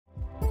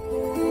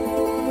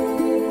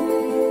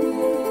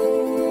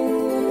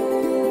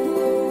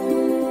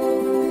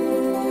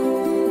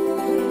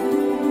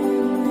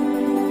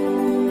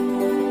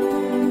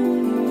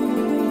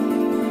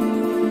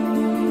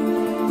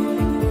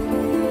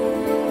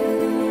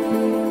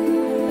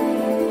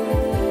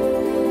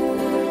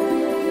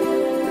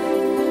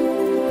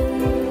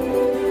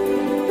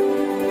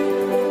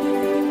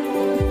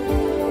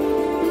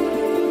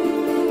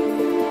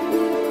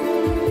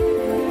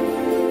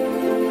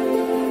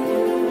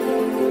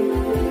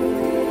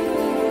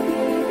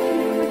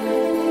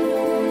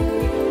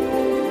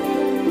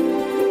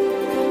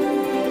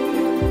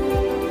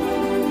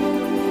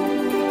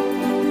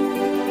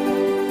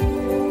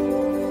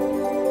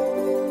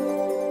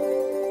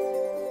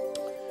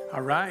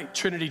All right,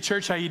 Trinity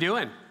Church, how you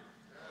doing?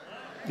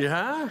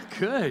 Yeah,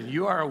 good.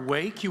 You are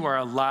awake, you are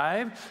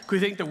alive. We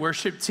thank the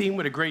worship team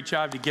did a great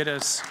job to get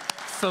us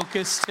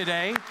focused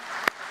today.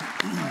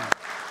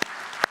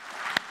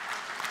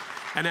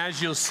 And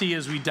as you'll see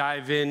as we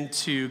dive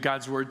into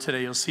God's word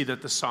today, you'll see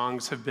that the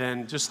songs have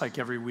been, just like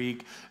every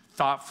week,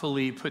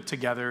 thoughtfully put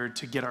together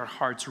to get our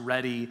hearts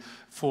ready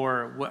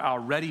for what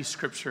already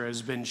scripture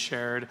has been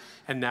shared,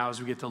 and now as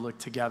we get to look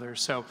together.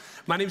 So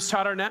my name is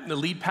Todd Arnett. I'm the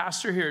lead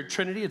pastor here at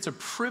Trinity. It's a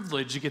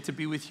privilege to get to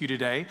be with you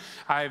today.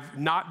 I've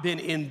not been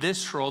in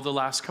this role the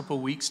last couple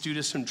of weeks due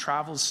to some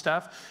travel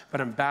stuff,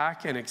 but I'm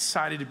back and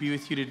excited to be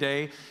with you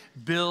today.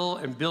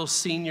 Bill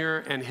Sr.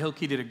 and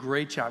Hilke did a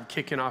great job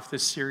kicking off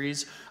this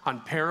series on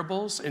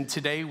parables, and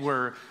today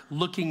we're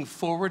looking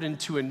forward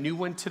into a new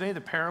one today, the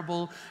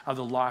parable of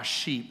the lost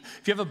sheep.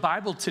 If you have a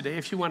Bible today,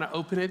 if you want to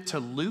open it to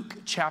Luke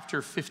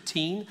chapter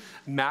 15,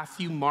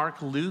 Matthew,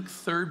 Mark, Luke,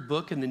 third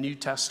book in the New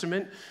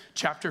Testament.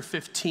 Chapter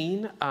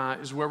 15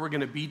 is where we're going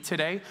to be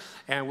today,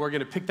 and we're going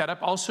to pick that up.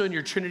 Also in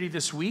your Trinity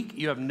this week,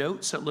 you have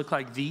notes that look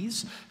like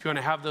these. If you want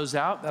to have those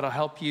out, that'll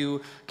help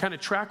you kind of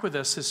track with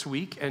us this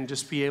week and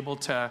just be able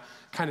to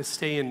kind of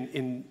stay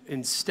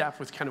in step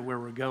with kind of where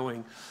we're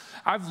going.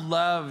 I've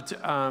loved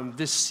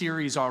this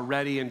series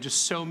already, and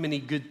just so many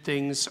good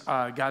things.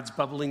 God's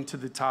bubbling to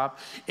the top.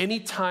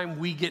 Anytime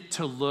we get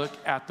to look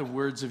at the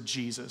words of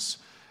Jesus,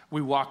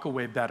 we walk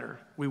away better.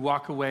 We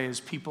walk away as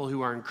people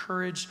who are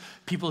encouraged,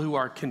 people who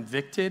are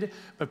convicted,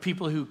 but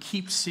people who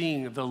keep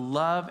seeing the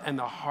love and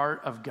the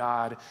heart of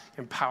God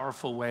in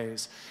powerful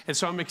ways. And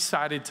so I'm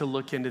excited to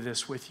look into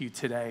this with you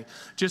today.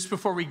 Just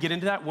before we get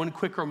into that, one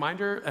quick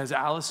reminder, as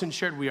Allison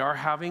shared, we are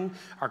having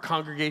our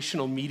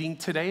congregational meeting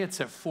today. It's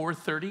at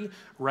 4:30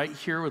 right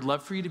here. Would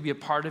love for you to be a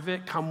part of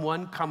it. Come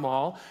one, come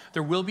all.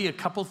 There will be a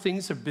couple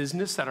things of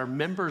business that our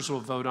members will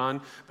vote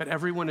on, but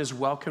everyone is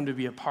welcome to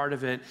be a part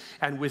of it.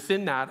 And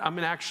within that, I'm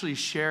going to actually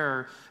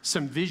share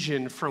some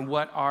vision from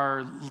what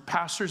our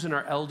pastors and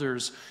our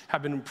elders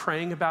have been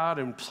praying about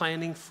and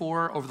planning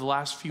for over the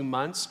last few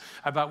months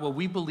about what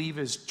we believe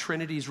is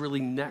Trinity's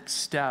really next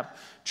step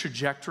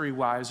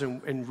trajectory-wise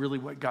and really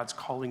what God's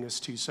calling us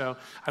to. So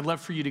I'd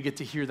love for you to get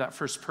to hear that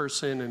first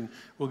person, and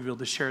we'll be able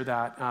to share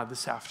that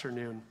this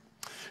afternoon.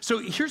 So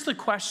here's the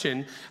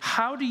question: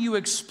 how do you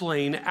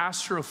explain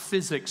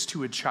astrophysics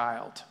to a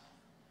child?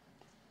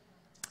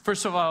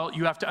 First of all,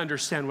 you have to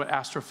understand what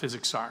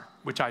astrophysics are,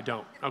 which I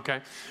don't, okay?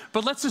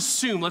 But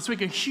let's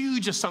make a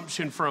huge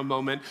assumption for a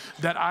moment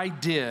that I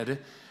did.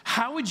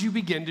 How would you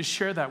begin to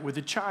share that with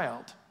a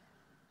child?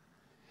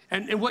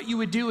 And what you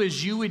would do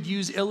is you would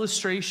use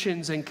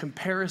illustrations and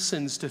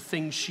comparisons to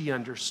things she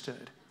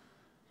understood.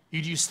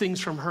 You'd use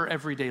things from her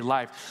everyday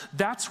life.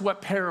 That's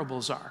what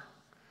parables are.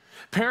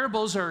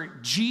 Parables are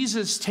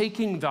Jesus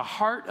taking the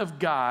heart of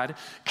God,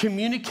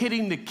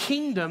 communicating the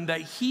kingdom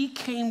that he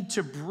came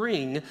to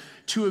bring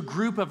to a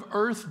group of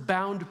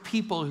earthbound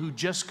people who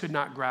just could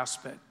not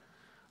grasp it.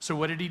 So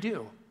what did he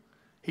do?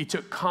 He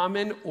took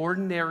common,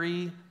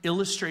 ordinary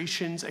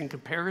illustrations and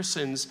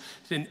comparisons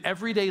in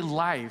everyday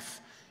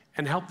life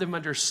and helped them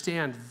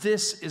understand,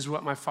 this is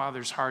what my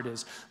Father's heart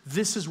is.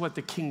 This is what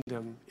the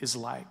kingdom is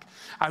like.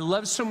 I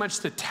love so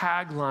much the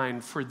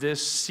tagline for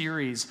this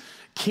series,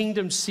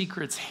 Kingdom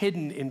Secrets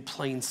Hidden in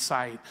Plain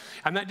Sight.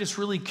 And that just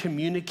really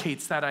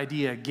communicates that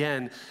idea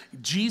again.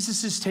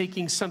 Jesus is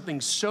taking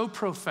something so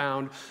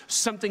profound,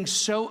 something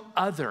so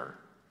other,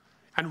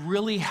 and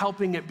really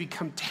helping it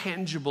become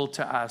tangible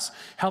to us,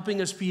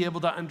 helping us be able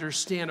to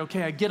understand,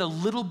 okay, I get a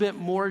little bit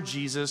more,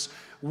 Jesus,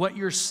 what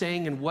you're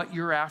saying and what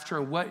you're after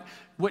and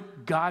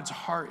what God's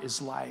heart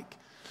is like.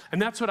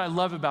 And that's what I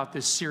love about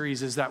this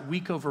series, is that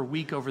week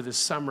over this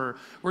summer,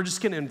 we're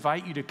just going to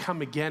invite you to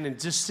come again and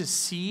just to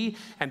see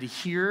and to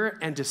hear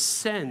and to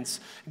sense,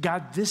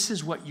 God, this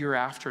is what you're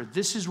after.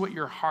 This is what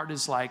your heart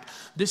is like.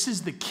 This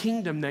is the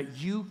kingdom that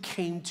you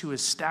came to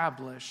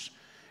establish.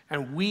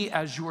 And we,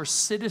 as your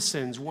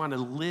citizens, want to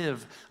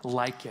live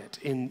like it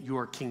in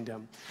your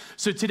kingdom.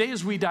 So today,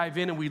 as we dive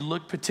in and we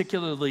look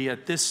particularly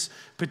at this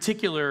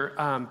particular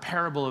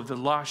parable of the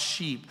lost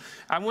sheep,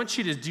 I want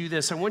you to do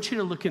this. I want you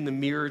to look in the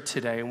mirror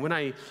today. And when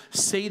I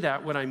say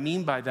that, what I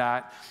mean by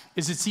that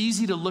is it's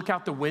easy to look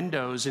out the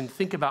windows and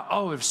think about,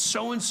 oh, if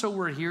so-and-so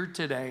were here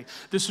today,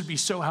 this would be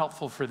so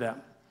helpful for them.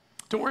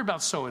 Don't worry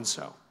about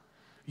so-and-so.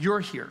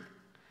 You're here.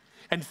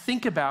 And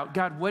think about,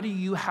 God, what do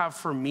you have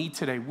for me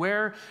today?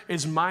 Where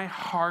is my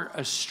heart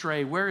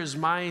astray? Where is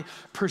my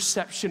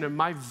perception and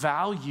my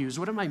values?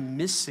 What am I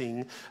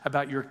missing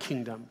about your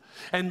kingdom?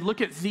 And look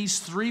at these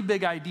three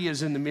big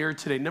ideas in the mirror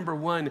today. Number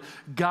one,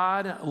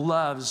 God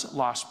loves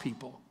lost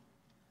people.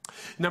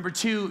 Number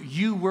two,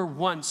 you were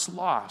once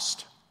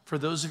lost. For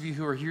those of you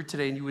who are here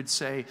today and you would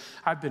say,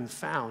 I've been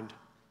found.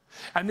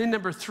 And then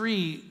number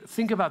three,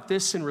 think about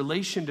this in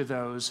relation to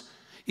those.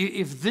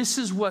 If this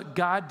is what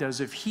God does,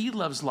 if he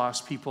loves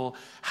lost people,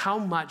 how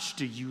much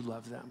do you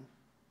love them?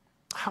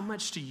 How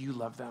much do you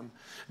love them?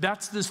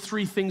 That's the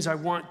three things I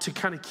want to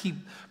kind of keep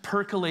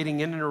percolating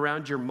in and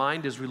around your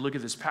mind as we look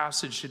at this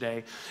passage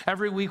today.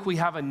 Every week we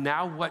have a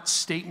now what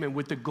statement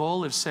with the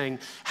goal of saying,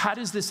 how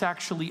does this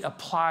actually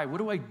apply? What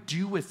do I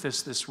do with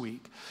this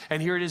week?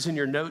 And here it is in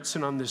your notes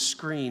and on the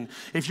screen.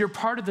 If you're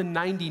part of the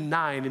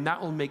 99, and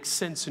that will make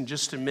sense in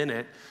just a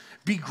minute,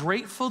 be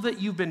grateful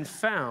that you've been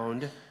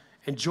found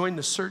and join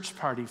the search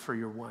party for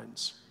your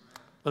ones.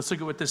 Let's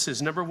look at what this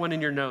is. Number one in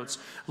your notes,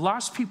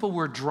 lost people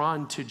were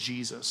drawn to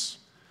Jesus.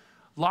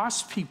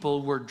 Lost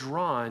people were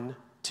drawn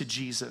to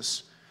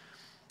Jesus.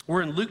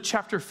 We're in Luke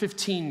chapter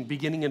 15,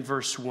 beginning in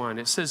verse 1.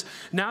 It says,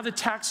 now the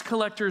tax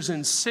collectors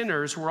and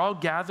sinners were all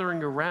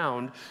gathering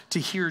around to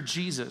hear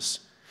Jesus.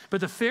 But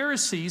the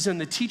Pharisees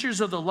and the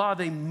teachers of the law,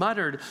 they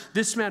muttered,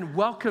 this man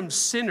welcomes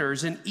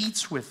sinners and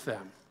eats with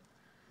them.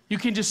 You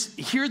can just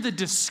hear the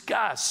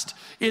disgust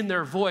in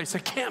their voice. I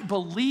can't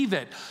believe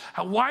it.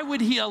 Why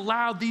would he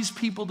allow these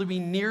people to be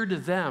near to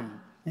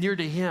them, near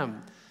to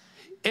him?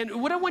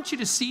 And what I want you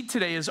to see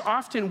today is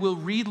often we'll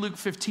read Luke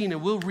 15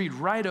 and we'll read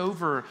right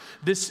over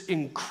this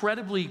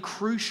incredibly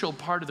crucial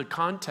part of the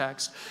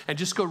context and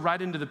just go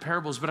right into the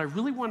parables. But I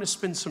really want to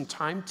spend some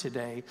time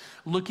today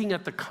looking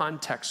at the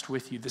context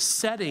with you. The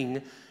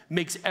setting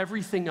makes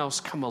everything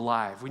else come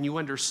alive when you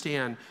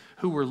understand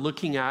who we're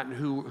looking at and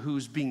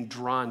who's being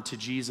drawn to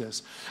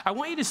Jesus. I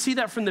want you to see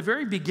that from the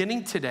very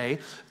beginning today.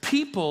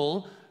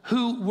 People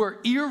who were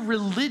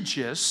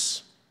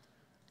irreligious,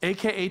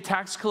 AKA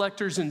tax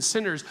collectors and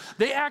sinners,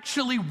 they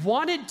actually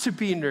wanted to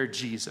be near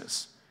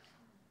Jesus.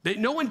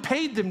 No one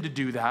paid them to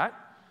do that.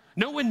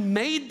 No one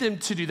made them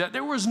to do that.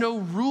 There was no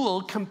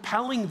rule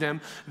compelling them.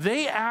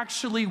 They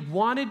actually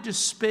wanted to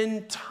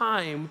spend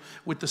time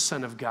with the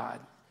Son of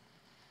God.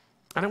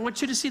 And I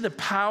want you to see the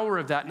power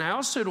of that. And I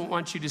also don't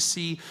want you to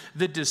see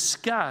the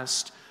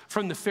disgust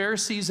from the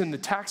Pharisees and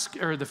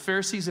the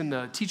Pharisees and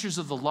the teachers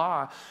of the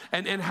law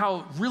and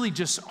how really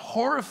just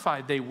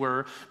horrified they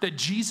were that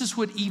Jesus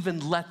would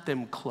even let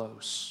them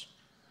close.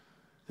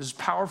 This is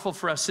powerful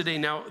for us today.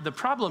 Now, the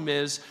problem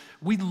is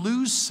we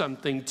lose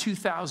something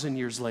 2,000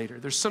 years later.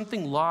 There's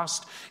something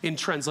lost in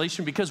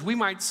translation because we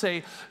might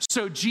say,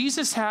 so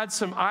Jesus had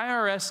some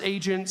IRS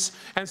agents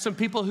and some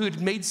people who'd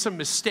made some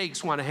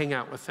mistakes want to hang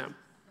out with him.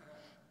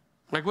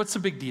 Like, what's the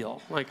big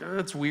deal? Like,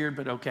 that's weird,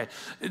 but okay.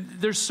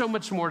 There's so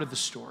much more to the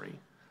story.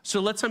 So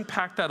let's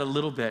unpack that a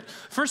little bit.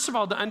 First of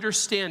all, to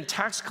understand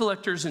tax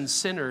collectors and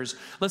sinners,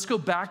 let's go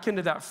back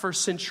into that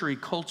first century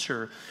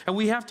culture. And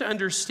we have to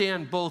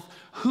understand both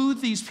who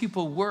these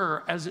people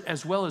were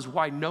as well as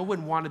why no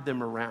one wanted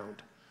them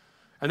around.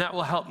 And that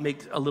will help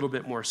make a little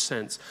bit more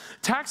sense.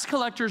 Tax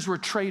collectors were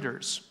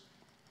traitors.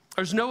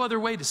 There's no other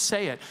way to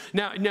say it.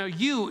 Now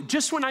you,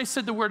 just when I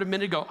said the word a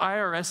minute ago,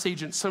 IRS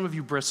agent, some of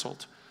you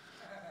bristled.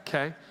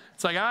 Okay?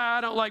 It's like,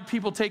 I don't like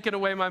people taking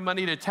away my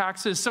money to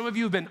taxes. Some of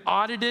you have been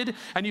audited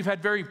and you've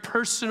had very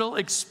personal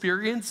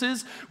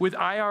experiences with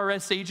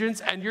IRS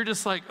agents and you're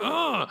just like,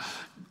 ugh,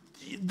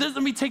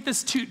 let me take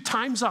this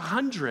times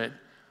 100.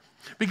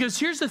 Because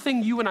here's the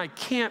thing you and I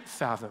can't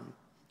fathom.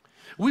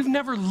 We've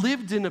never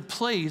lived in a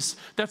place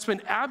that's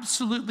been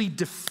absolutely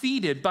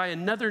defeated by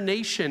another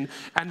nation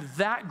and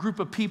that group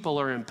of people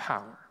are in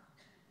power.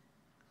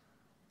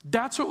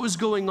 That's what was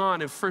going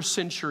on in first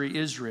century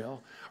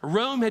Israel.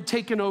 Rome had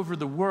taken over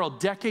the world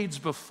decades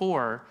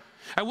before.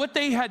 And what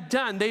they had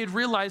done, they had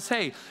realized,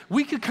 hey,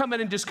 we could come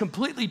in and just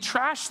completely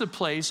trash the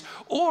place,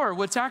 or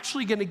what's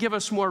actually going to give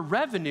us more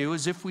revenue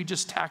is if we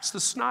just tax the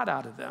snot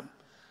out of them.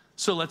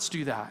 So let's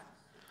do that.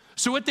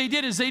 So what they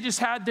did is they just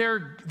had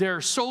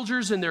their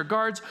soldiers and their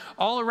guards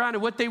all around.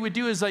 And what they would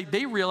do is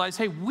they realized,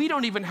 hey, we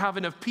don't even have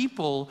enough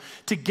people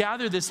to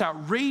gather this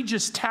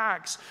outrageous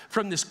tax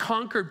from this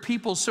conquered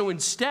people. So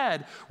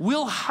instead,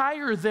 we'll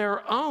hire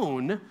their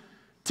own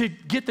to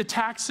get the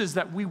taxes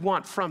that we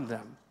want from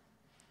them.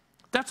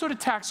 That's what a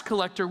tax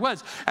collector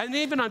was. And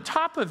even on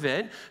top of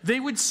it, they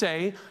would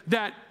say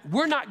that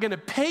we're not going to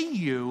pay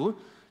you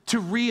to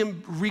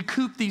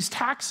recoup these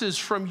taxes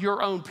from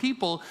your own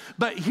people,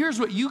 but here's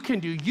what you can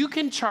do. You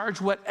can charge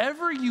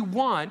whatever you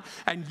want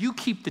and you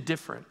keep the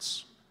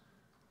difference.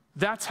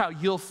 That's how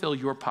you'll fill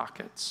your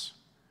pockets.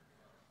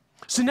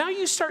 So now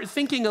you start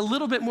thinking a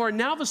little bit more.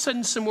 Now all of a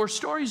sudden some more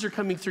stories are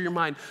coming through your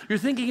mind. You're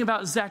thinking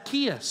about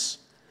Zacchaeus,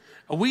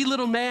 a wee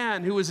little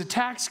man who was a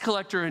tax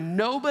collector and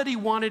nobody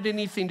wanted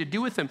anything to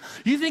do with him.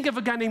 You think of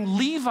a guy named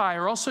Levi,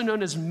 or also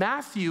known as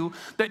Matthew,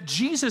 that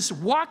Jesus,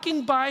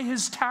 walking by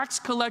his tax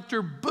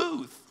collector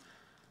booth,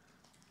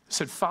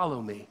 said,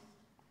 follow me.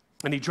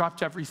 And he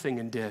dropped everything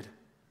and did.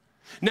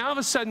 Now all of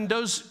a sudden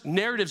those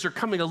narratives are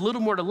coming a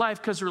little more to life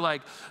because they're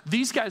like,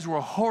 these guys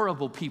were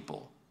horrible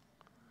people.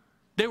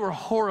 They were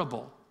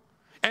horrible.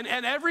 And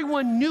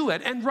everyone knew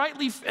it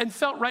and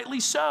felt rightly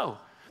so.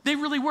 They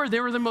really were.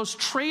 They were the most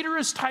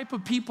traitorous type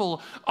of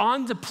people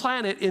on the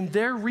planet in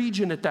their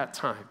region at that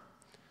time.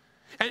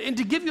 And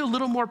to give you a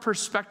little more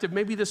perspective,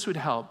 maybe this would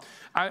help.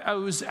 I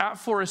was at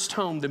Forest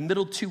Home the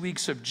middle 2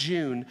 weeks of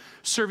June,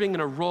 serving in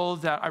a role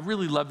that I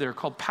really love there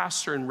called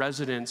pastor in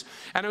residence.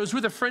 And I was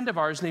with a friend of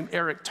ours named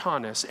Eric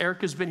Tonnes.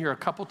 Eric has been here a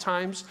couple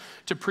times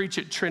to preach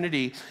at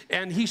Trinity.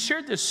 And he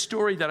shared this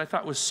story that I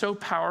thought was so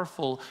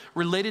powerful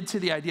related to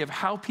the idea of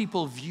how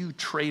people view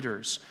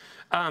traitors.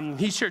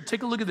 He shared,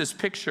 take a look at this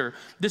picture.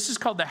 This is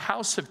called the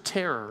House of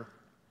Terror.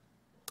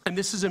 And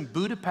this is in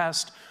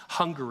Budapest,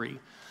 Hungary.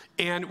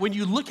 And when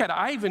you look at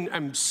it,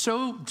 I'm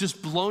so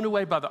just blown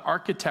away by the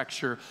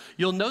architecture.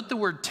 You'll note the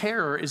word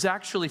terror is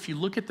actually, if you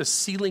look at the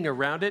ceiling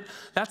around it,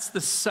 that's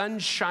the sun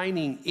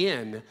shining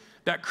in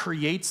that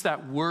creates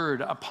that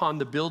word upon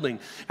the building.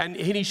 And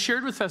he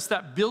shared with us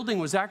that building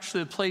was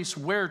actually a place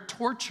where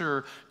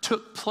torture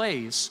took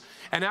place.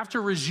 And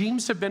after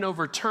regimes have been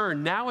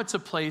overturned, now it's a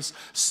place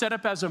set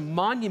up as a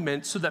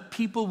monument so that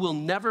people will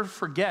never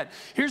forget.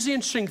 Here's the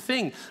interesting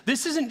thing.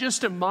 This isn't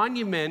just a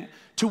monument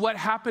to what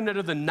happened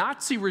under the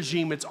Nazi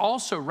regime. It's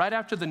also, right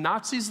after the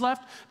Nazis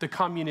left, the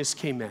communists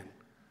came in.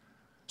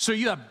 So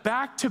you have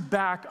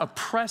back-to-back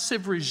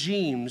oppressive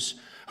regimes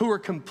who are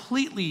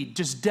completely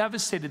just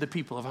devastated the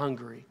people of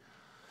Hungary.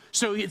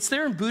 So it's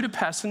there in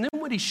Budapest, and then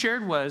what he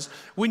shared was,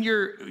 when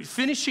you're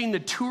finishing the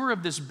tour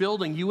of this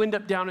building, you end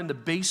up down in the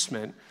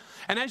basement,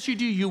 and as you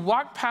do, you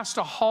walk past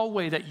a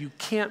hallway that you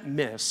can't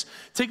miss.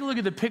 Take a look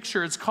at the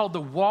picture. It's called the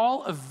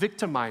Wall of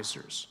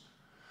Victimizers.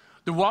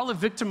 The Wall of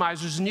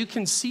Victimizers, and you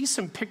can see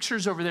some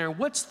pictures over there. And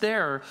what's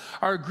there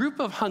are a group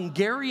of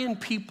Hungarian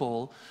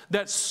people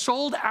that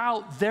sold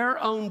out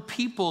their own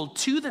people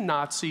to the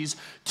Nazis,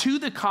 to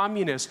the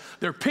communists.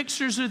 Their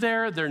pictures are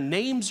there, their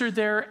names are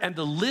there, and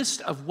the list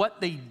of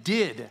what they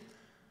did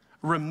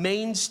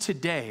remains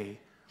today.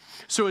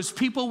 So as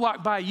people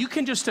walk by, you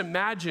can just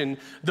imagine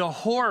the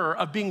horror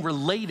of being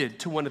related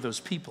to one of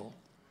those people.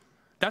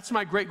 That's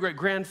my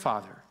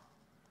great-great-grandfather.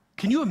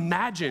 Can you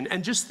imagine?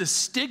 And just the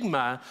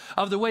stigma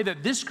of the way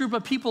that this group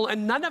of people,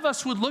 and none of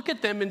us would look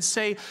at them and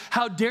say,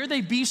 how dare they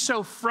be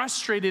so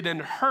frustrated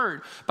and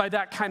hurt by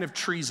that kind of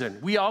treason?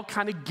 We all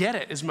kind of get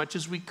it as much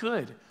as we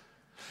could.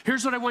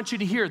 Here's what I want you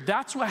to hear.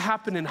 That's what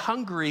happened in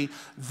Hungary.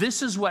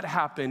 This is what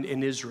happened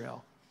in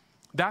Israel.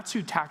 That's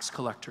who tax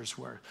collectors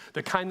were,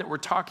 the kind that we're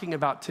talking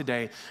about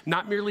today.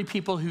 Not merely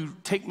people who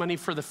take money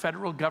for the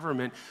federal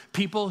government,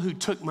 people who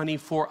took money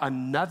for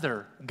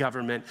another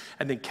government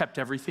and then kept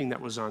everything that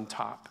was on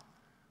top.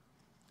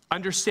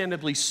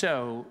 Understandably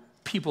so,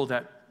 people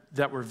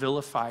that were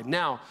vilified.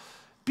 Now,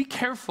 be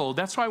careful.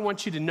 That's why I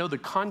want you to know the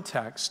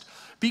context.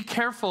 Be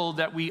careful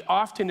that we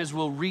often, as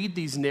we'll read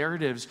these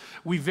narratives,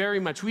 you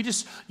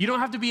don't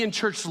have to be in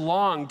church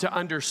long to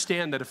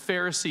understand that a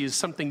Pharisee is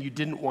something you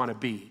didn't want to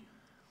be.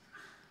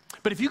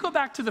 But if you go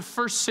back to the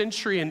first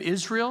century in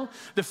Israel,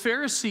 the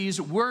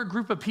Pharisees were a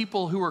group of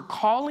people who were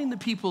calling the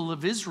people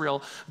of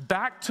Israel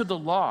back to the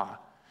law.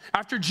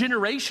 After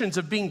generations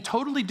of being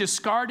totally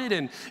discarded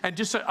and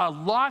just a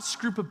lost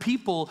group of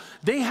people,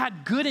 they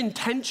had good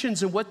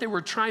intentions in what they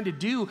were trying to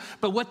do,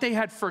 but what they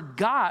had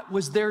forgot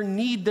was their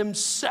need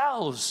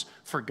themselves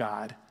for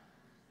God,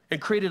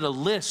 and created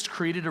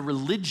a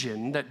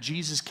religion that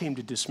Jesus came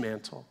to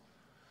dismantle.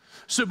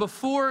 So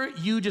before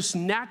you just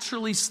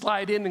naturally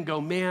slide in and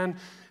go, man,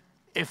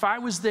 if I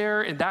was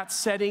there in that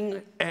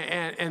setting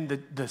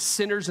and the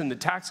sinners and the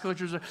tax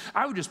collectors,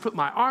 I would just put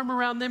my arm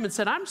around them and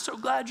said, I'm so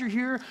glad you're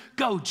here.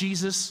 Go,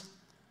 Jesus.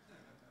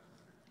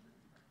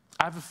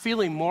 I have a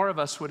feeling more of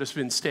us would have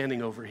been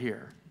standing over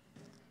here.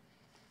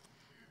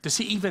 Does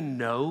he even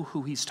know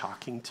who he's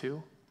talking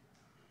to?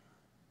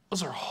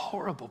 Those are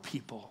horrible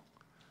people.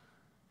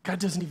 God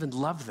doesn't even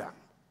love them.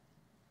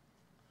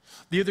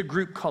 The other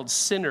group called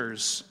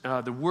sinners,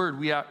 the word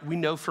we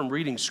know from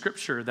reading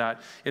scripture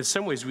that in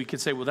some ways we could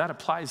say, well, that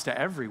applies to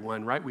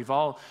everyone, right? We've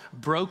all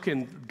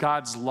broken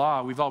God's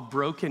law. We've all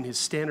broken his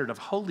standard of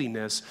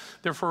holiness.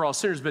 Therefore, we're all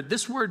sinners. But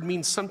this word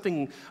means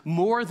something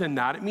more than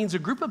that. It means a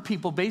group of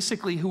people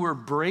basically who are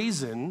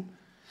brazen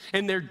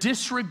in their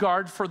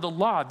disregard for the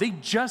law. They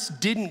just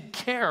didn't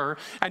care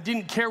and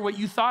didn't care what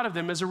you thought of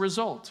them as a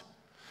result.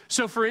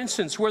 So for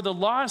instance, where the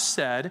law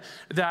said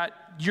that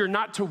you're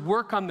not to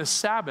work on the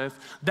Sabbath,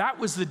 that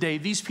was the day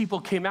these people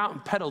came out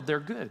and peddled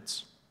their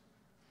goods.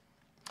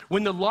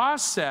 When the law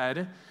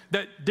said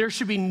that there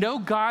should be no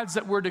gods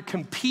that were to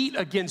compete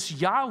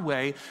against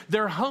Yahweh,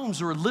 their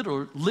homes were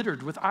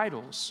littered with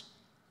idols.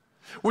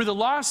 Where the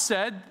law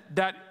said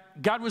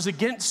that God was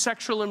against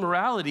sexual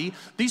immorality,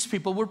 these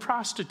people were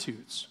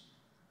prostitutes.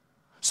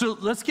 So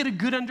let's get a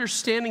good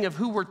understanding of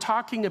who we're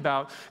talking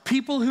about.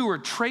 People who were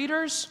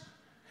traitors,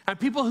 and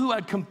people who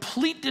had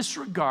complete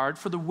disregard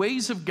for the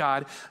ways of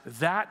God.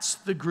 That's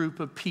the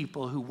group of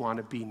people who want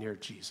to be near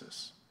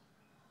Jesus.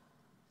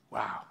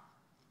 Wow.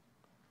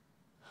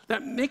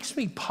 That makes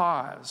me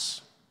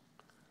pause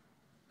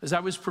as I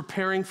was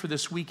preparing for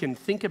this week and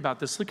think about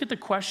this. Look at the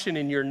question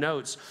in your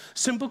notes.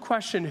 Simple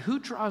question, who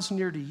draws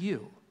near to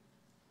you?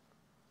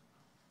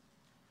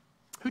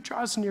 Who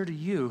draws near to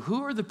you?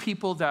 Who are the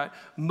people that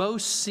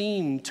most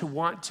seem to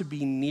want to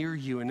be near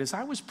you? And as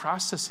I was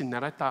processing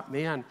that, I thought,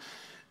 man,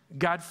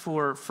 God,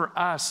 for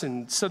us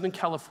in Southern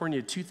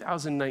California,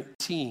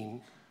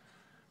 2019,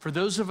 for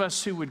those of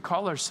us who would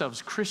call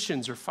ourselves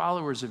Christians or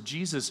followers of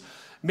Jesus,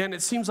 man,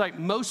 it seems like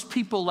most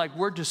people, like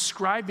we're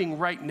describing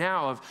right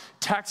now, of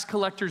tax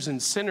collectors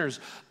and sinners,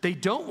 they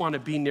don't want to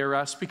be near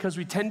us because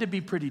we tend to be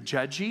pretty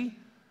judgy.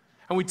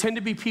 And we tend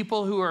to be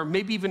people who are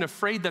maybe even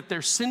afraid that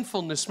their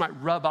sinfulness might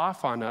rub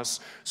off on us,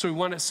 so we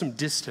want some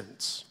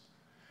distance.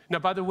 Now,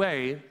 by the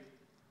way,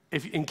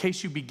 in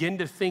case you begin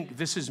to think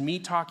this is me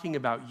talking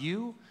about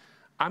you,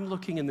 I'm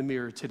looking in the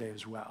mirror today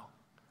as well.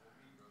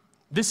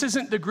 This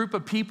isn't the group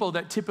of people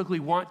that typically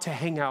want to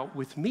hang out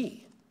with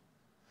me.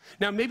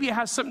 Now, maybe it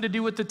has something to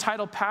do with the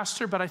title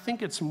pastor, but I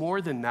think it's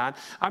more than that.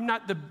 I'm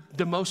not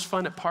the most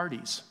fun at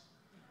parties.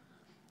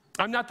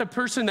 I'm not the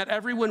person that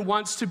everyone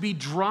wants to be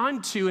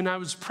drawn to, and I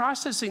was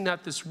processing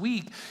that this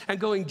week and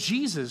going,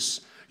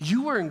 Jesus,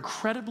 you are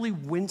incredibly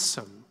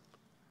winsome.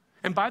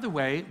 And by the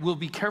way, we'll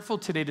be careful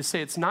today to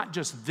say it's not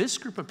just this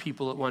group of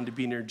people that wanted to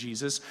be near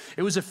Jesus.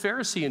 It was a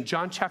Pharisee in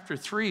John chapter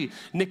 3,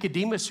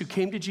 Nicodemus, who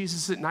came to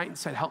Jesus at night and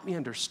said, help me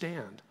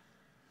understand.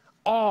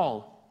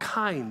 All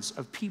kinds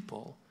of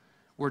people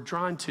were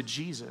drawn to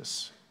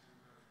Jesus.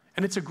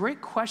 And it's a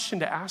great question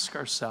to ask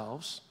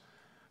ourselves,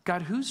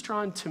 God, who's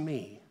drawn to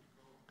me?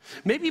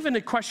 Maybe even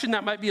a question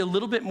that might be a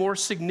little bit more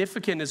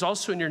significant is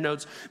also in your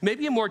notes.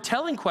 Maybe a more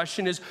telling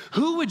question is,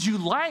 who would you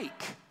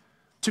like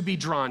to be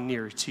drawn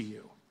near to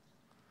you?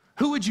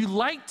 Who would you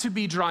like to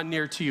be drawn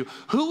near to you?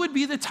 Who would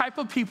be the type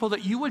of people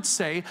that you would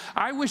say,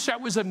 I wish I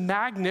was a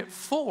magnet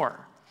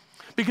for?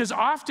 Because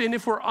often,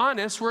 if we're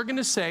honest, we're going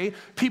to say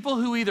people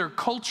who either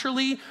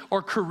culturally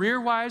or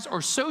career-wise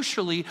or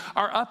socially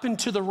are up and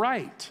to the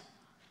right.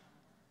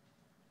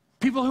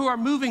 People who are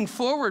moving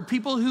forward,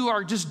 people who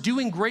are just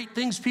doing great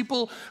things,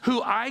 people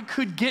who I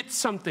could get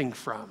something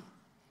from.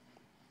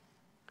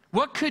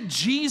 What could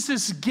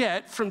Jesus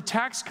get from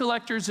tax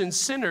collectors and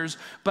sinners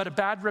but a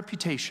bad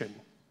reputation?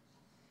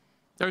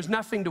 There's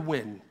nothing to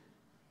win.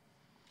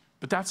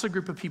 But that's a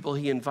group of people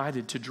he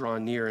invited to draw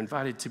near,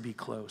 invited to be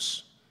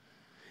close.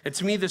 And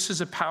to me, this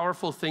is a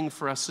powerful thing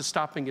for us to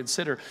stop and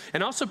consider.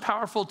 And also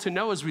powerful to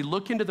know as we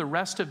look into the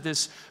rest of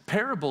this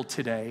parable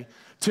today,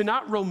 to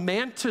not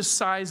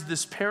romanticize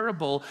this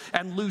parable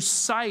and lose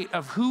sight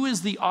of who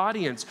is the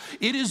audience.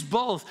 It is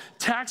both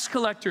tax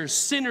collectors,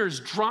 sinners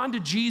drawn to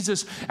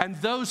Jesus, and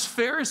those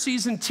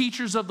Pharisees and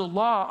teachers of the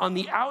law on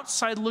the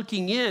outside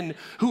looking in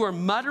who are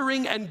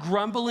muttering and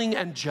grumbling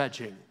and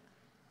judging.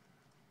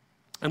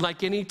 And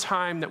like any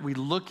time that we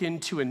look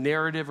into a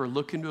narrative or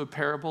look into a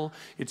parable,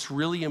 it's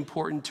really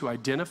important to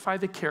identify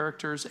the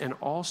characters and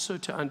also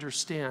to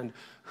understand,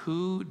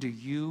 who do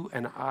you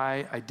and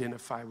I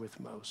identify with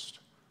most?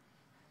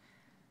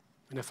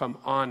 And if I'm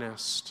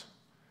honest,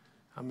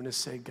 I'm going to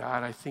say,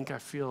 God, I think I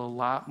feel a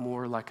lot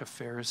more like a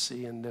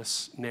Pharisee in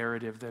this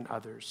narrative than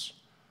others.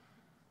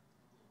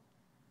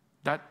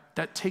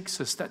 That takes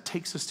us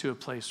to a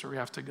place where we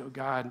have to go,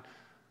 God,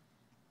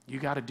 you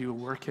got to do a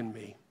work in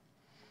me.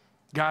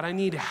 God, I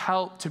need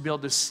help to be able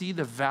to see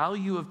the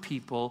value of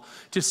people,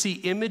 to see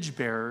image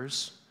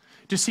bearers,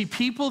 to see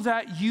people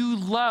that you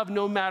love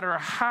no matter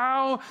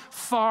how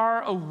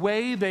far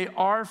away they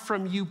are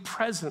from you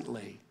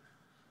presently.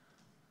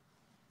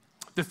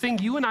 The thing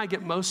you and I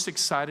get most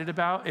excited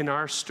about in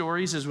our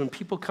stories is when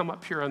people come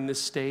up here on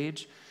this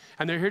stage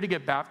and they're here to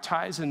get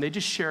baptized and they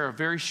just share a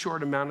very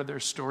short amount of their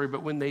story,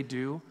 but when they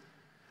do,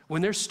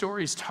 when their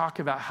stories talk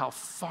about how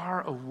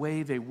far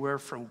away they were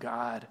from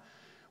God,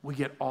 we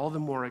get all the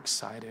more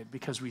excited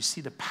because we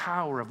see the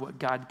power of what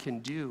God can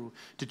do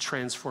to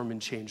transform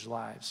and change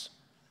lives.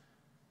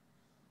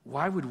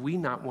 Why would we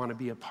not want to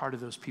be a part of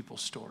those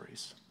people's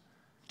stories?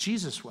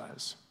 Jesus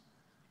was.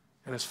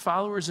 And as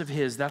followers of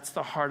his, that's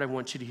the heart I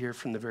want you to hear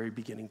from the very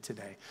beginning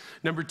today.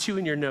 Number 2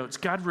 in your notes,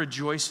 God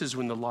rejoices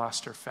when the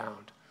lost are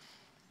found.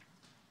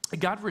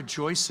 God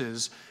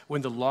rejoices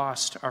when the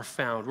lost are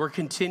found. We're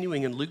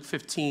continuing in Luke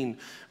 15,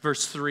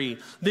 verse 3.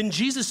 Then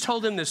Jesus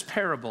told him this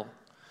parable.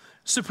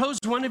 Suppose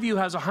one of you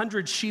has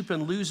 100 sheep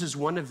and loses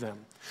one of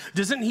them.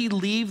 Doesn't he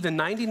leave the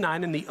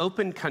 99 in the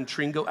open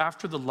country and go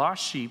after the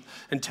lost sheep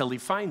until he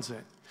finds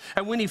it?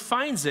 And when he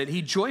finds it,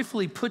 he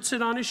joyfully puts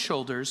it on his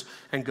shoulders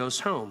and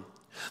goes home.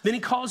 Then he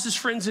calls his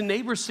friends and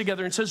neighbors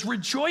together and says,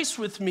 rejoice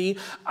with me,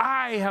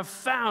 I have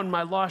found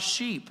my lost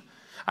sheep.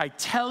 I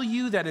tell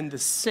you that in the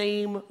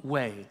same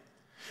way,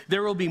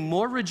 there will be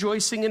more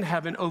rejoicing in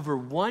heaven over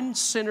one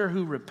sinner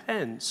who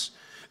repents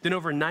than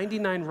over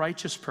 99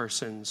 righteous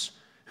persons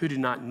who do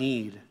not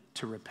need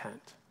to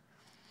repent.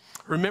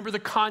 Remember the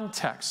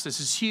context. This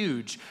is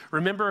huge.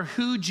 Remember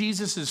who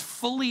Jesus is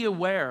fully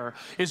aware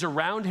is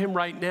around him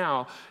right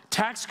now.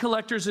 Tax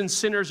collectors and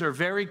sinners are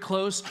very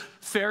close.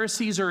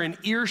 Pharisees are in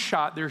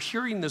earshot. They're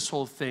hearing this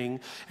whole thing.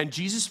 And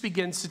Jesus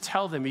begins to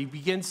tell them, he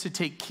begins to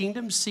take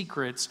kingdom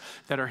secrets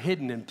that are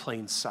hidden in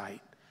plain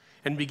sight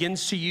and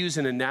begins to use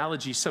an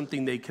analogy,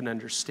 something they can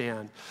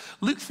understand.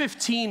 Luke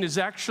 15 is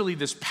actually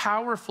this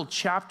powerful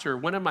chapter,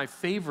 one of my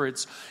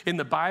favorites in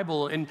the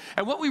Bible. And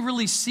what we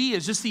really see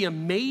is just the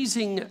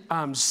amazing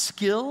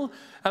skill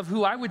of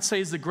who I would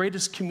say is the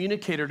greatest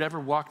communicator to ever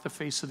walk the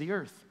face of the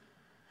earth.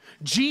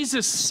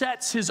 Jesus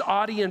sets his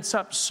audience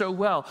up so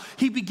well.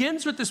 He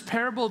begins with this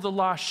parable of the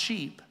lost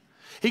sheep.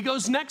 He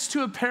goes next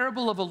to a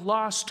parable of a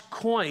lost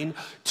coin,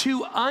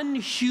 two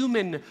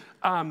unhuman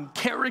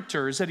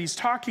characters that he's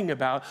talking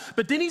about.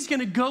 But then he's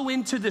going to go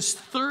into this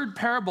third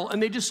parable,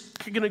 and they just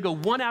going to go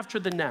one after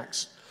the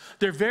next.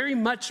 They're very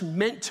much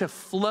meant to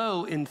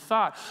flow in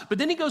thought. But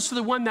then he goes to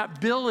the one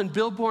that Bill and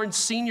Bill Bourne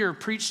Sr.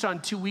 preached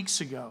on 2 weeks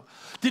ago.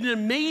 Did an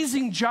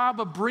amazing job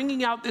of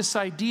bringing out this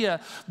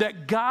idea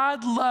that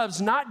God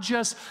loves not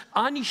just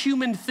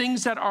unhuman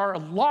things that are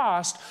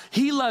lost,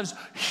 he loves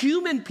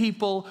human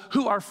people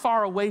who are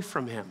far away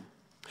from him.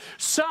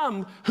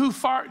 Some who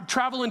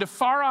travel into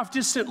far off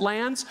distant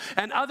lands,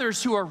 and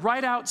others who are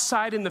right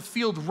outside in the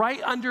field,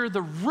 right under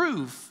the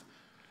roof,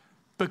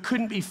 but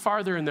couldn't be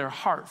farther in their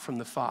heart from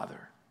the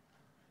Father.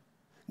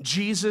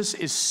 Jesus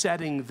is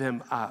setting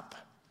them up.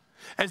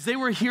 As they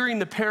were hearing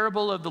the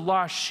parable of the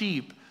lost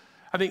sheep,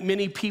 I think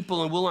many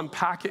people, and we'll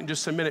unpack it in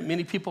just a minute,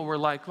 many people were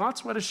like, well,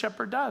 that's what a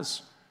shepherd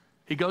does.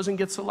 He goes and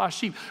gets the lost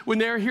sheep. When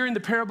they're hearing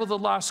the parable of the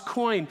lost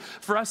coin,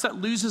 for us that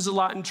loses a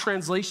lot in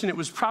translation. It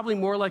was probably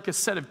more like a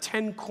set of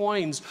 10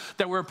 coins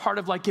that were a part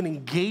of like an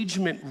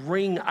engagement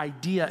ring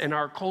idea in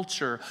our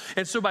culture.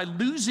 And so by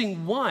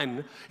losing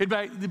one,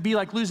 it'd be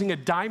like losing a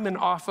diamond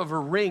off of a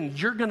ring.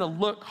 You're gonna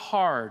look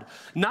hard,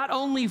 not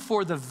only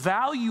for the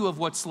value of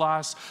what's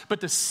lost, but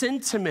the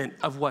sentiment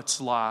of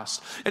what's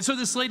lost. And so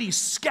this lady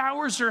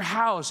scours her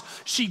house.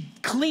 She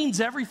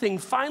cleans everything,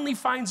 finally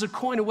finds a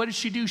coin. And what does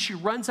she do? She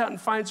runs out and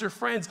finds her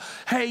friends.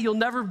 Hey, you'll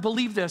never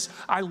believe this.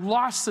 I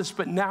lost this,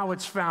 but now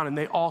it's found, and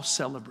they all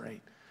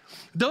celebrate.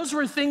 Those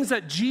were things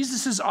that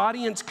Jesus's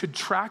audience could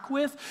track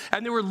with,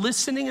 and they were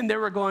listening, and they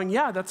were going,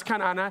 yeah, that's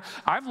kind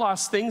of, I've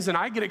lost things, and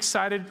I get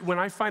excited when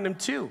I find them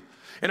too.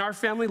 In our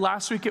family,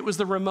 last week, it was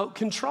the remote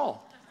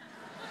control.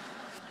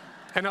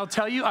 And I'll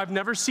tell you, I've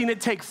never seen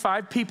it take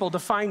 5 people to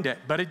find it,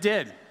 but it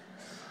did.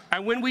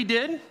 And when we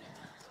did,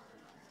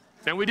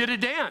 then we did a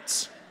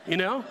dance,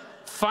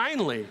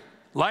 finally,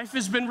 life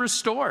has been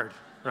restored.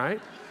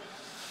 Right?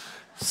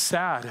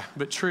 Sad,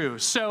 but true.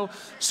 So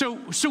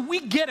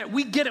we get it.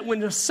 We get it.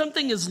 When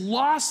something is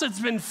lost that's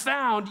been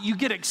found, you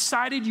get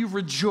excited, you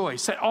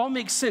rejoice. That all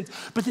makes sense.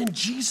 But then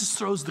Jesus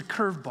throws the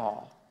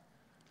curveball.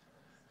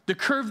 The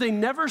curve they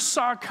never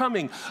saw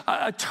coming.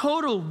 A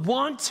total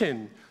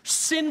wanton,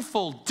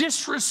 sinful,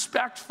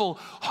 disrespectful,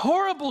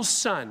 horrible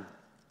son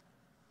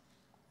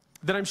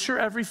that I'm sure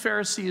every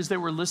Pharisee, as they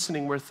were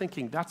listening, were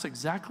thinking, that's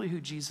exactly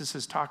who Jesus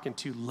is talking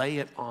to. Lay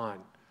it on.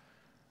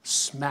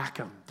 Smack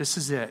him. This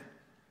is it.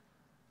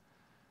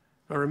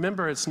 But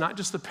remember, it's not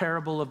just the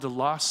parable of the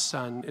lost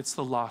son, it's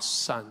the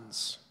lost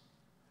sons.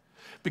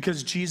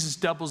 Because Jesus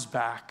doubles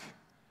back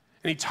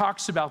and he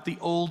talks about the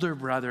older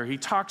brother. He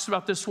talks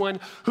about this one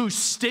who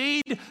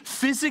stayed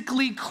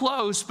physically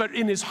close, but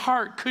in his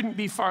heart couldn't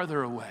be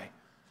farther away.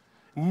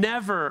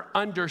 Never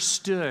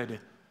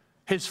understood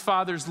his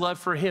father's love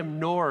for him,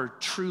 nor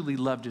truly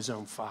loved his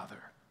own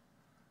father.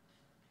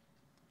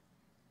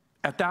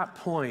 At that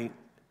point,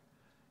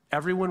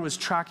 everyone was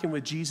tracking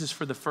with Jesus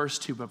for the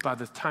first 2, but by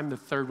the time the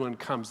third one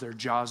comes, their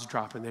jaws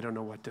drop and they don't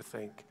know what to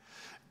think.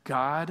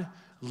 God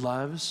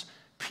loves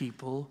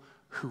people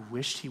who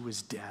wished he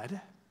was dead?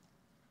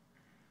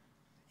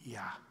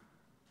 Yeah.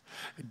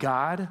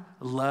 God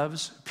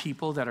loves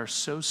people that are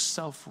so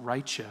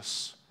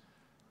self-righteous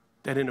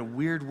that in a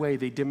weird way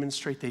they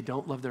demonstrate they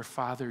don't love their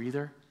Father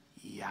either?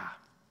 Yeah.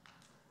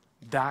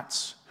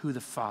 That's who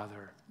the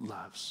Father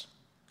loves.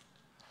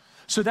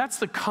 So that's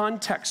the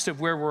context of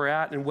where we're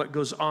at and what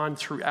goes on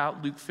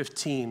throughout Luke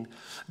 15.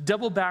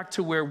 Double back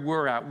to where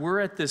we're at. We're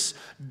at this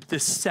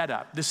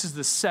setup. This is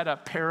the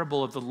setup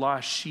parable of the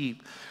lost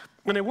sheep.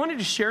 And I wanted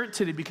to share it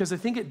today because I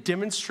think it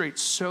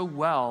demonstrates so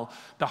well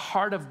the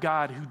heart of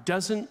God, who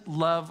doesn't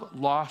love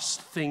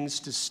lost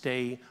things to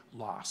stay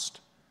lost.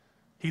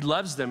 He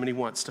loves them and he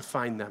wants to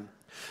find them.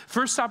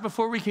 First off,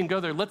 before we can go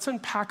there, let's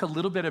unpack a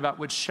little bit about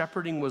what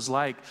shepherding was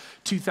like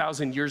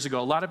 2,000 years ago.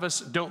 A lot of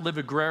us don't live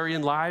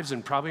agrarian lives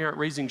and probably aren't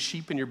raising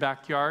sheep in your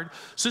backyard.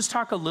 So let's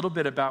talk a little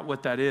bit about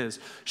what that is.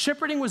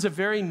 Shepherding was a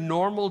very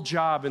normal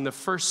job in the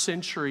first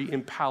century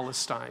in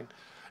Palestine.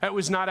 It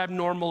was not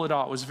abnormal at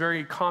all. It was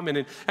very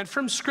common. And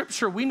from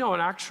Scripture, we know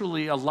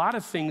actually a lot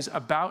of things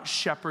about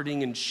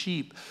shepherding and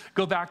sheep.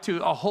 Go back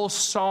to a whole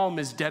psalm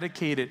is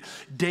dedicated.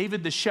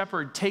 David the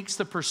shepherd takes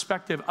the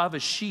perspective of a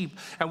sheep,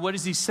 and what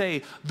does he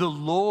say? The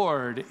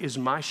Lord is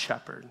my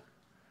shepherd.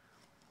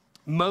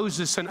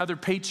 Moses and other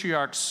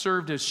patriarchs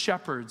served as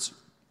shepherds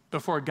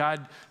before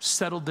God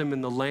settled them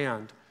in the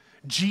land.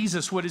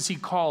 Jesus, what is he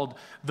called?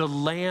 The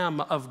Lamb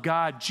of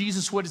God.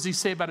 Jesus, what does he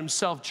say about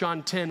himself?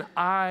 John 10,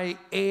 I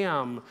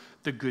am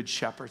the good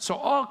shepherd. So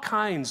all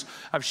kinds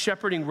of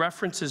shepherding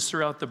references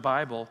throughout the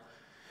Bible.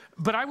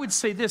 But I would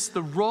say this,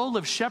 the role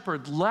of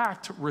shepherd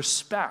lacked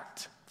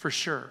respect, for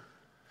sure.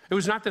 It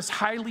was not this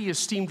highly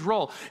esteemed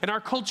role. In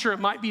our culture,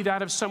 it might be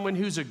that of someone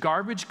who's a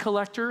garbage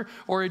collector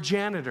or a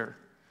janitor.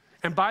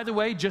 And by the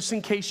way, just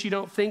in case you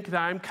don't think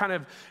that I'm kind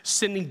of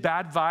sending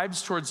bad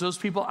vibes towards those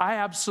people, I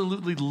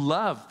absolutely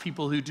love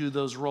people who do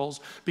those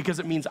roles because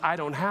it means I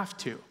don't have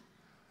to.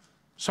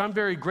 So I'm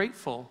very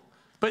grateful.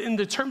 But in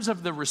the terms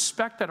of the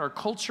respect that our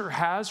culture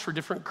has for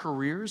different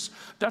careers,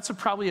 that's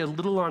probably a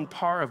little on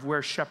par of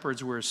where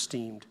shepherds were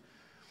esteemed.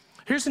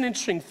 Here's an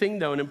interesting thing,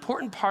 though. An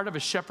important part of a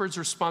shepherd's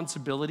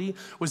responsibility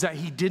was that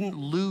he didn't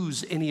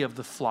lose any of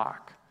the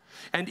flock.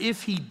 And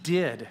if he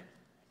did,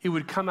 it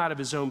would come out of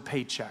his own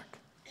paycheck.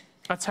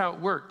 That's how it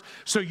worked.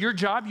 So your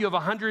job, you have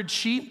 100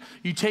 sheep,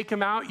 you take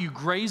them out, you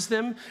graze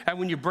them, and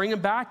when you bring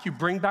them back, you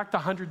bring back the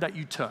 100 that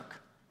you took.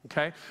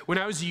 Okay? When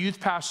I was a youth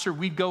pastor,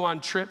 we'd go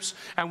on trips,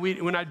 and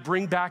when I'd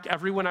bring back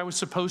everyone I was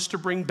supposed to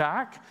bring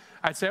back,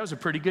 I'd say it was a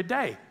pretty good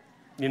day.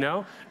 You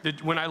know,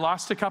 when I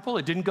lost a couple,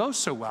 it didn't go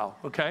so well,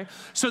 okay?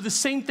 So the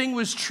same thing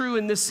was true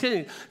in this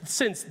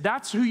sense.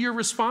 That's who you're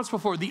responsible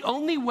for. The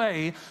only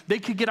way they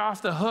could get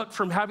off the hook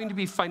from having to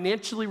be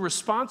financially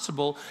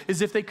responsible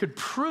is if they could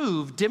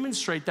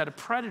demonstrate that a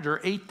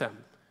predator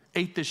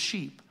ate the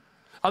sheep.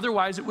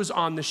 Otherwise, it was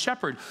on the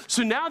shepherd.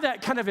 So now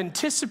that kind of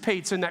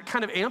anticipates and that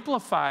kind of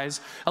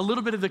amplifies a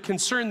little bit of the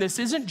concern. This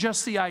isn't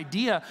just the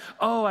idea,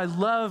 oh, I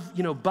love,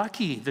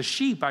 Bucky, the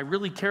sheep. I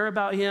really care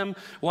about him,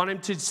 want him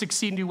to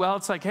succeed and do well.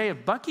 It's like, hey,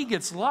 if Bucky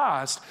gets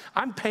lost,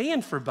 I'm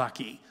paying for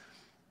Bucky.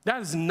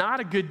 That is not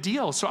a good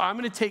deal. So I'm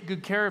going to take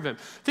good care of him.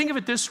 Think of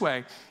it this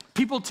way.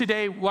 People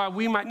today, while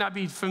we might not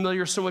be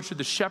familiar so much with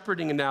the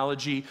shepherding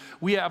analogy,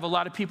 we have a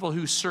lot of people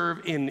who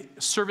serve in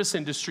service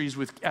industries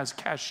as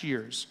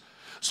cashiers.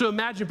 So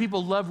imagine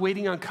people love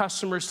waiting on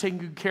customers, taking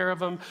good care of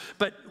them.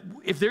 But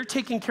if they're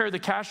taking care of the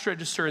cash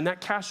register and that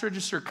cash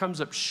register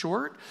comes up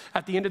short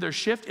at the end of their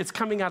shift, it's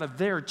coming out of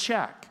their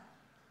check.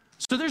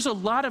 So there's a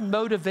lot of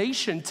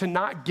motivation to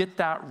not get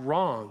that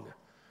wrong.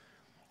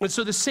 And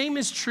so the same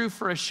is true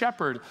for a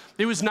shepherd.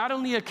 It was not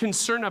only a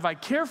concern of I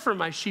care for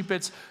my sheep,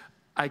 it's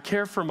I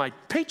care for my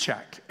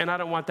paycheck and I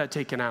don't want that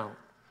taken out.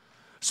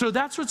 So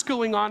that's what's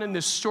going on in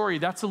this story.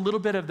 That's a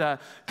little bit of the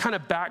kind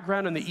of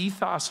background and the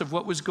ethos of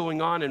what was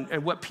going on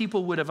and what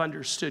people would have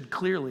understood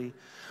clearly.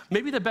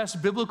 Maybe the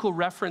best biblical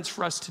reference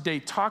for us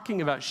today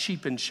talking about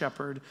sheep and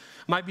shepherd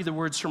might be the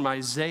words from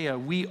Isaiah.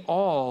 We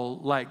all,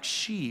 like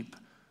sheep,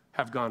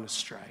 have gone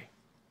astray.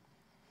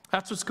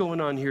 That's what's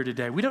going on here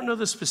today. We don't know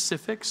the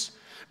specifics,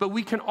 but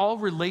we can all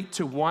relate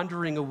to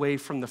wandering away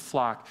from the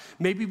flock.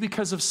 Maybe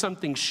because of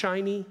something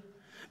shiny.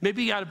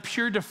 Maybe out of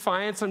pure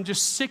defiance, I'm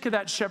just sick of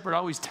that shepherd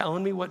always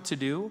telling me what to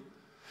do.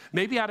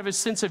 Maybe out of a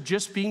sense of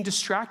just being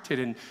distracted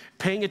and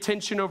paying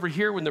attention over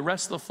here when the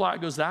rest of the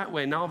flock goes that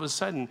way, and all of a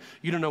sudden,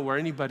 you don't know where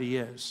anybody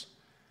is.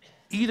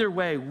 Either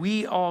way,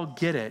 we all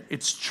get it.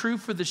 It's true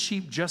for the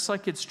sheep just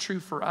like it's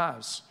true for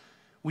us.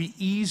 We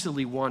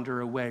easily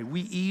wander away.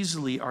 We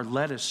easily are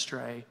led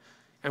astray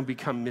and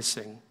become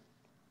missing.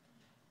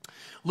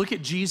 Look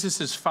at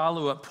Jesus'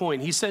 follow-up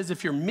point. He says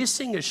if you're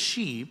missing a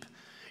sheep,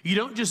 you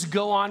don't just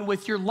go on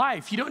with your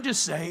life. You don't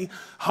just say,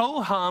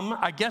 ho-hum,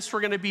 I guess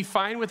we're going to be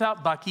fine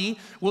without Bucky.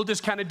 We'll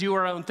just kind of do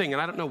our own thing.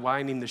 And I don't know why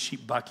I named the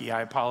sheep Bucky.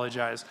 I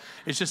apologize.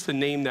 It's just the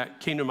name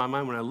that came to my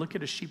mind. When I look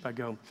at a sheep, I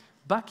go,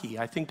 Bucky.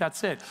 I think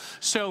that's it.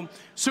 So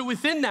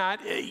within that,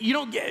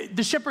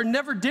 the shepherd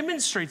never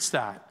demonstrates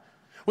that.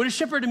 What a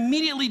shepherd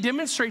immediately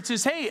demonstrates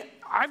is, hey,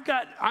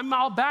 I'm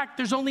all back.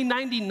 There's only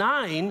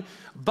 99.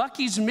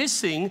 Bucky's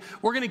missing.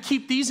 We're going to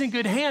keep these in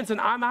good hands,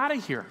 and I'm out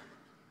of here.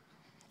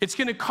 It's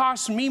going to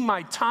cost me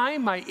my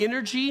time, my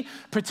energy,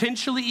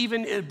 potentially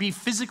even be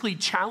physically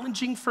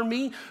challenging for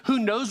me. Who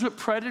knows what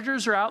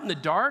predators are out in the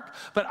dark,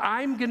 but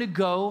I'm going to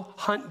go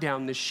hunt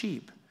down the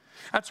sheep.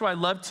 That's why I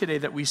love today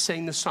that we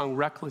sang the song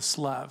Reckless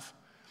Love,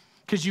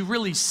 because you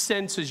really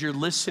sense as you're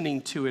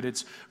listening to it,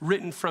 it's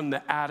written from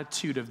the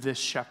attitude of this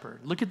shepherd.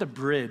 Look at the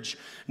bridge.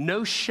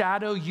 No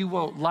shadow you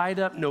won't light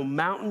up, no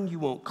mountain you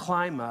won't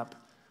climb up,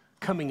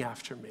 coming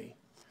after me.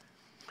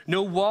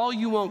 No wall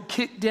you won't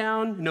kick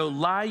down, no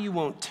lie you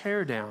won't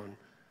tear down,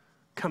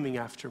 coming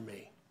after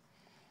me.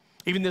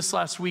 Even this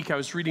last week, I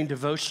was reading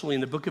devotionally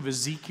in the book of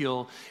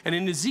Ezekiel, and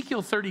in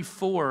Ezekiel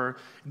 34,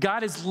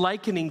 God is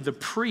likening the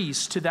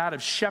priests to that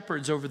of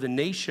shepherds over the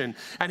nation,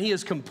 and he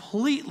is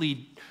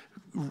completely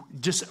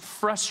just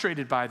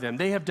frustrated by them.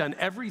 They have done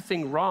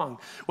everything wrong.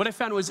 What I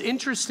found was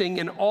interesting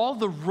in all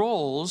the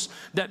roles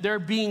that they're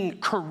being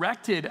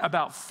corrected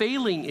about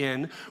failing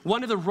in,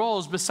 one of the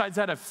roles besides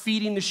that of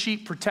feeding the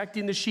sheep,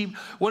 protecting the sheep,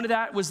 one of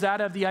that was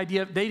that of the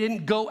idea they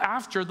didn't go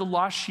after the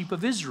lost sheep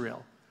of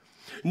Israel.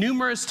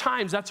 Numerous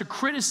times, that's a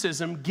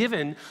criticism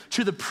given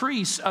to the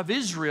priests of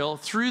Israel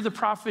through the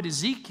prophet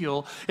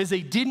Ezekiel, is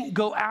they didn't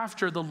go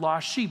after the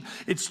lost sheep.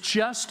 It's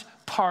just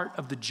part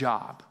of the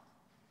job.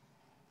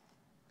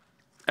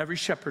 Every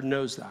shepherd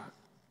knows that.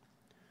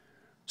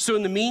 So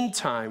in the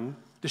meantime,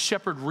 the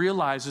shepherd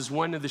realizes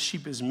one of the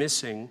sheep is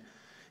missing.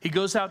 He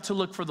goes out to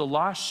look for the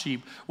lost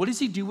sheep. What does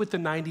he do with the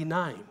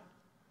 99?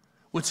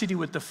 What's he do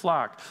with the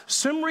flock?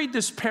 Some read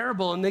this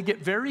parable and they get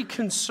very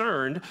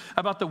concerned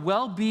about the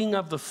well-being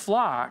of the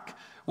flock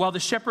while the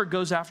shepherd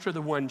goes after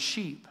the one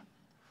sheep.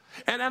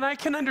 And I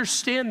can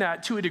understand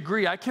that to a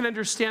degree. I can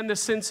understand the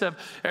sense of,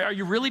 are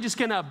you really just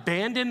going to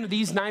abandon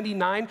these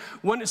 99?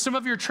 Some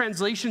of your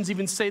translations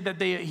even say that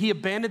he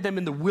abandoned them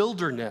in the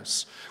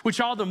wilderness,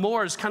 which all the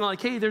more is kind of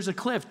like, hey, there's a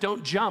cliff,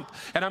 don't jump.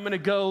 And I'm going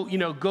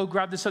to go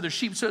grab this other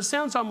sheep. So it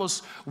sounds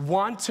almost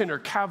wanton or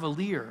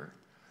cavalier.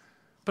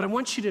 But I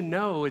want you to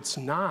know it's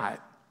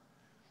not.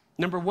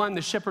 Number one,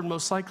 the shepherd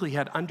most likely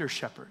had under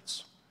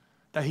shepherds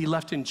that he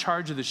left in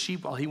charge of the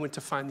sheep while he went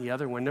to find the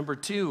other one. Number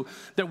two,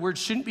 that word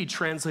shouldn't be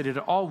translated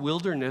at all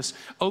wilderness.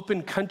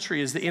 Open country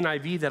is the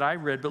NIV that I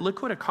read, but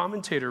look what a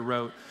commentator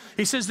wrote.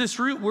 He says this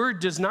root word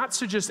does not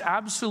suggest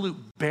absolute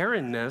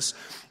barrenness,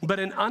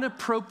 but an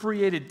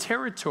unappropriated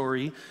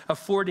territory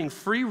affording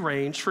free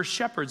range for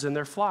shepherds and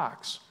their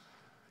flocks.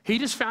 He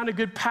just found a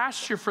good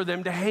pasture for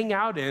them to hang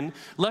out in,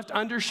 left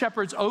under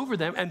shepherds over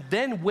them, and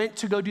then went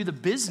to go do the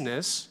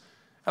business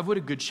of what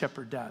a good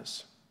shepherd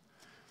does.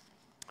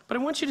 But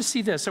I want you to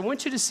see this. I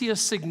want you to see a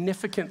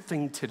significant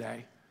thing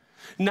today.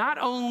 Not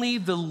only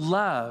the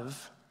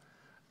love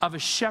of a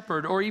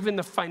shepherd or even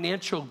the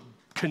financial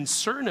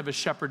concern of a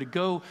shepherd to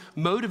go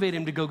motivate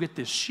him to go get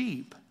this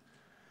sheep,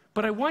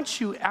 but I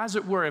want you, as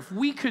it were, if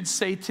we could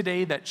say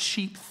today that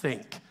sheep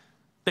think,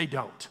 they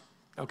don't,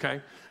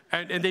 okay?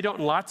 And they don't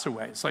in lots of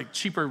ways. Like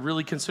sheep are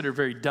really considered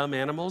very dumb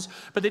animals,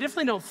 but they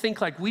definitely don't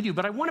think like we do.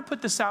 But I want to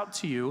put this out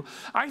to you.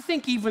 I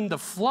think even the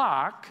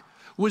flock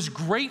was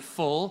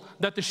grateful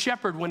that the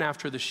shepherd went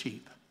after the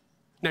sheep.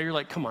 Now you're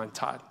like, come on,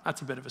 Todd,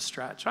 that's a bit of a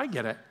stretch. I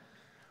get it.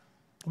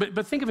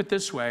 But think of it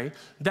this way.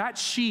 That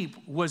sheep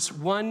was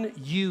one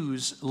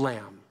ewe's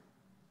lamb.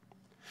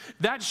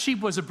 That sheep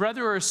was a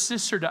brother or a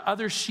sister to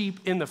other sheep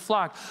in the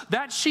flock.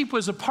 That sheep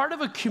was a part of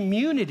a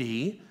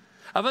community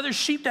of other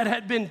sheep that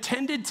had been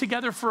tended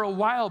together for a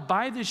while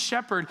by this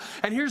shepherd.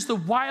 And here's the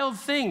wild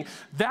thing.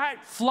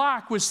 That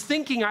flock was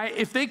thinking,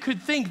 if they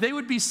could think, they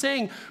would be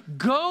saying,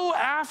 go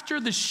after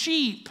the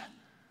sheep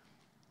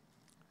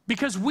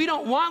because we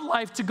don't want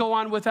life to go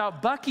on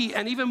without Bucky.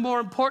 And even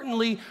more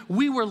importantly,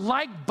 we were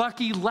like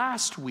Bucky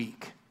last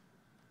week.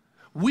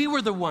 We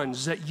were the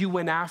ones that you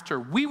went after.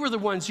 We were the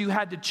ones you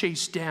had to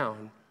chase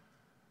down.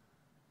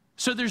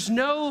 So there's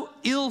no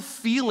ill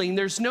feeling,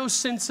 there's no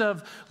sense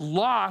of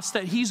loss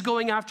that he's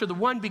going after the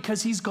one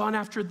because he's gone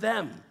after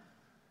them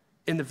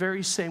in the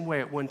very same way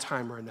at one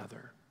time or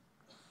another.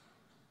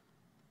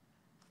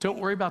 Don't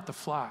worry about the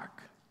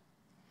flock.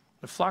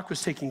 The flock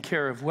was taken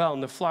care of well,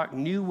 and the flock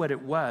knew what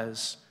it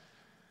was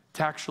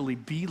to actually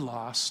be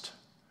lost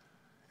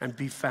and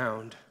be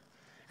found.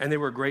 And they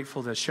were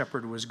grateful the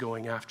shepherd was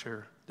going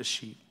after the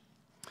sheep.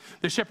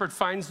 The shepherd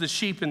finds the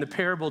sheep in the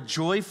parable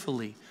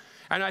joyfully.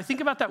 And I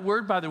think about that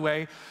word, by the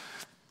way,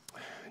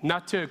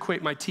 not to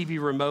equate my TV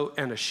remote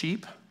and a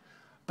sheep,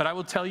 but I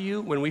will tell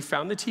you, when we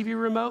found the TV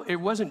remote, it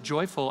wasn't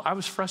joyful. I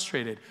was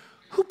frustrated.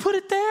 Who put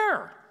it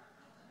there?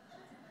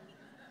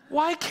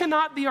 Why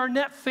cannot the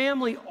Arnett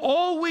family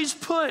always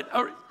put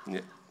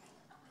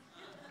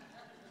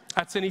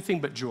That's anything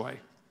but joy,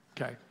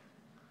 okay?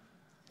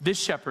 This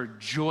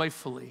shepherd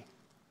joyfully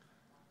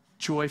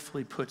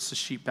puts the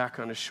sheep back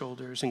on his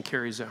shoulders and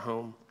carries it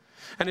home.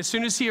 And as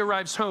soon as he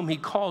arrives home, he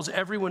calls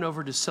everyone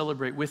over to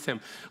celebrate with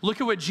him.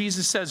 Look at what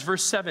Jesus says,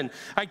 verse 7.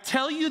 I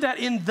tell you that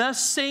in the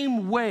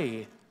same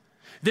way,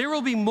 there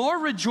will be more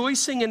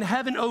rejoicing in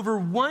heaven over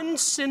one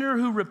sinner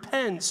who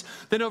repents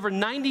than over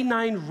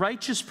 99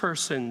 righteous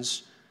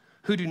persons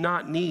who do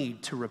not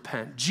need to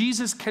repent.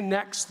 Jesus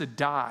connects the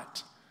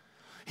dot.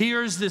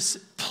 Here's this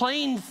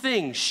plain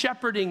thing,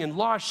 shepherding and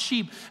lost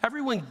sheep.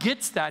 Everyone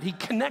gets that. He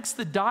connects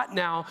the dot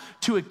now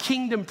to a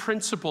kingdom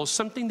principle,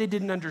 something they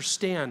didn't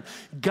understand.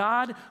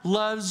 God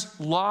loves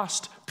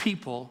lost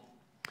people,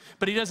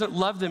 but he doesn't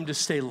love them to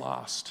stay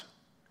lost.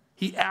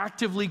 He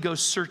actively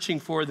goes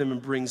searching for them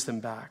and brings them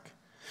back.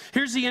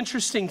 Here's the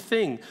interesting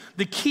thing.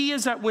 The key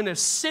is that when a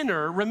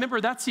sinner, remember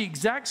that's the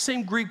exact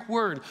same Greek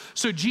word.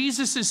 So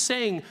Jesus is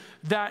saying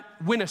that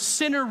when a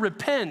sinner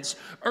repents,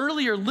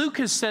 earlier Luke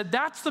has said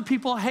that's the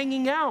people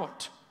hanging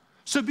out.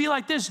 So it'd be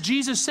like this,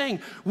 Jesus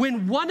saying,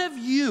 when one of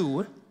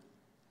you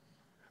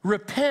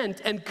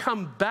repent and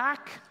come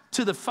back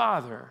to the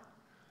Father,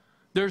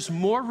 there's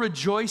more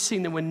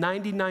rejoicing than when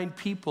 99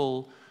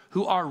 people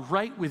who are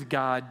right with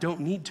God don't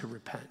need to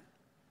repent.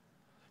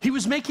 He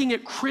was making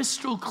it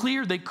crystal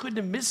clear. They couldn't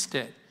have missed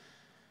it.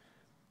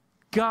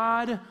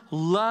 God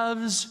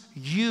loves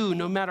you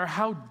no matter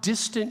how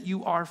distant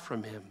you are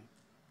from him.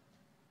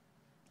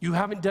 You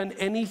haven't done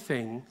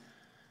anything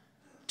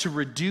to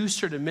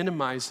reduce or to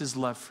minimize his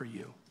love for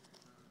you.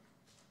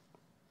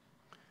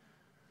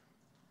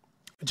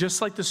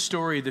 Just like the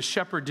story, the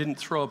shepherd didn't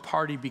throw a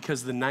party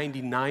because the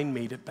 99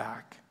 made it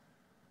back.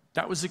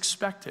 That was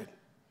expected.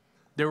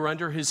 They were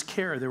under his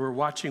care. They were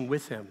watching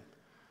with him.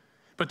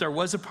 But there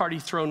was a party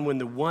thrown when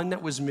the one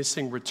that was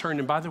missing returned.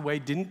 And by the way,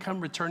 didn't come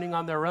returning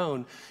on their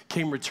own,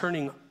 came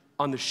returning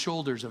on the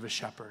shoulders of a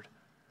shepherd.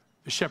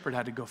 The shepherd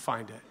had to go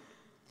find it.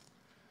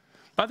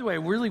 By the way, I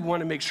really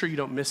want to make sure you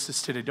don't miss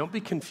this today. Don't be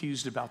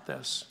confused about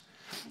this.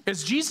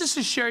 As Jesus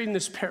is sharing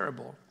this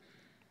parable,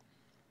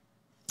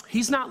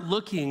 He's not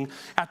looking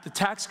at the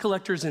tax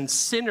collectors and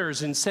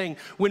sinners and saying,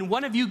 when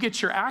one of you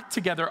gets your act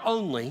together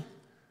only.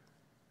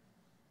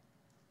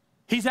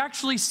 He's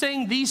actually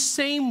saying these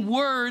same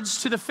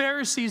words to the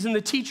Pharisees and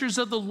the teachers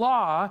of the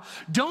law.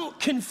 Don't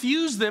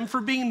confuse them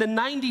for being the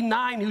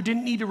 99 who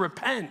didn't need to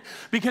repent,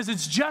 because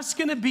it's just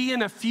going to be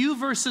in a few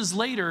verses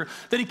later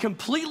that he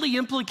completely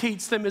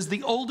implicates them as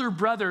the older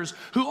brothers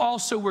who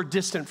also were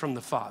distant from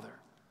the Father.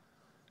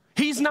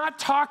 He's not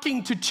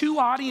talking to two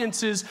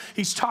audiences,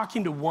 he's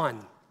talking to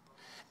one.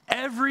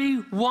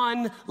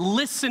 Everyone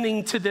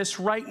listening to this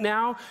right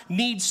now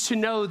needs to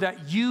know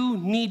that you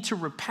need to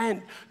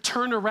repent,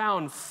 turn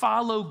around,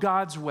 follow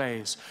God's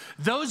ways.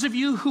 Those of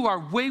you who are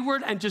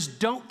wayward and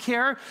just don't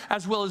care,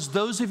 as well as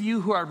those of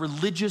you who are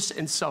religious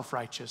and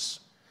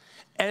self-righteous.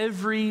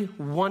 Every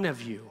one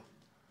of you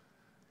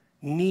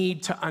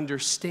need to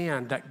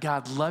understand that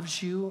God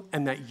loves you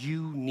and that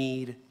you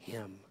need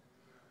him.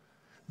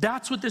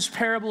 That's what this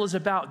parable is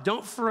about.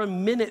 Don't for a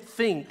minute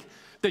think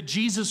that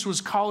Jesus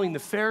was calling the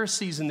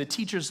Pharisees and the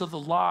teachers of the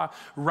law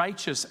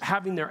righteous,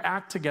 having their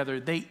act together.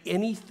 They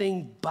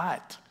anything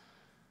but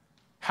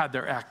had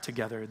their act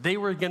together. They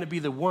were going to be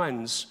the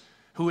ones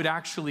who would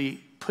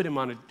actually put him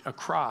on a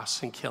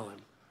cross and kill him.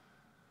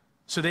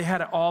 So they had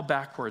it all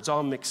backwards,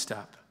 all mixed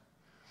up.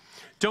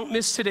 Don't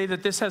miss today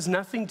that this has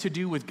nothing to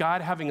do with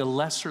God having a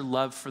lesser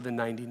love for the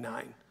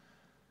 99.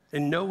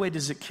 In no way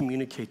does it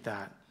communicate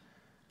that.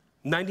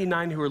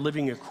 99 who are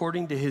living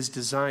according to his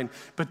design,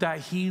 but that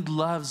he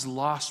loves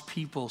lost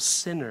people,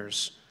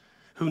 sinners,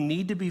 who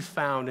need to be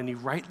found, and he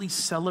rightly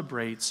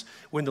celebrates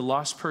when the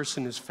lost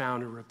person is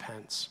found and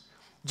repents.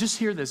 Just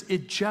hear this.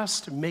 It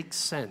just makes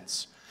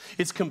sense.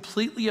 It's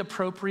completely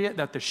appropriate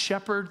that the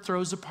shepherd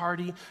throws a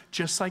party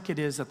just like it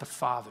is that the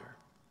Father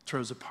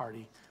throws a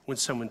party when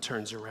someone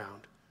turns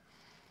around.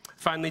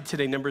 Finally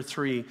today, number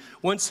 3,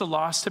 once the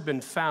lost have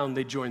been found,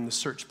 they join the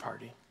search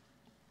party.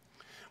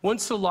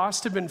 Once the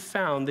lost have been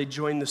found, they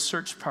join the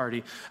search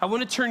party. I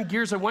want to turn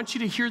gears. I want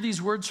you to hear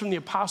these words from the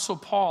Apostle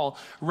Paul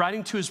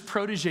writing to his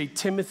protege,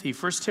 Timothy,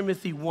 1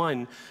 Timothy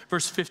 1,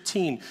 verse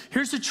 15.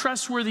 Here's a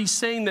trustworthy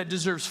saying that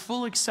deserves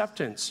full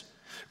acceptance.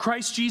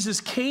 Christ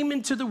Jesus came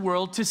into the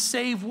world to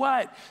save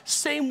what?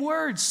 Same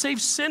words, save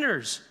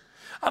sinners,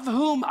 of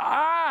whom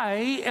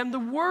I am the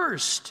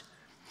worst.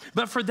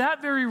 But for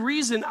that very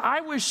reason,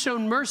 I was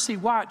shown mercy,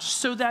 watch,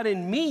 so that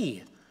in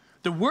me,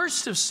 the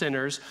worst of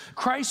sinners,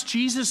 Christ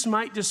Jesus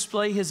might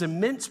display his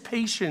immense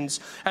patience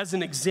as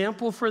an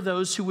example for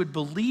those who would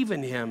believe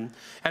in him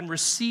and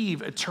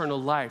receive eternal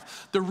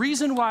life. The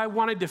reason why I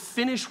wanted to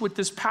finish with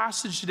this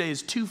passage today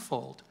is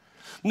twofold.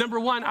 Number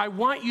one, I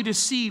want you to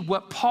see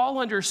what Paul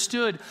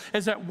understood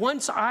is that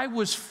once I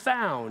was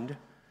found,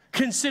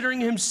 considering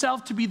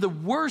himself to be the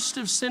worst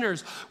of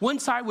sinners,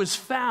 once I was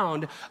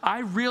found,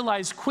 I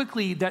realized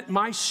quickly that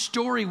my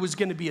story was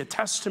going to be a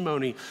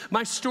testimony.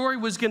 My story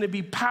was going to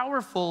be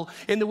powerful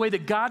in the way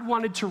that God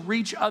wanted to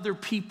reach other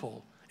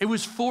people. It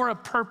was for a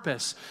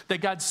purpose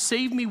that God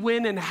saved me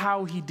when and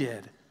how he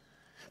did.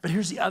 But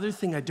here's the other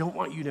thing I don't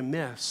want you to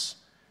miss.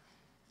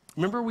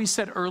 Remember we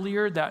said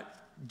earlier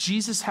that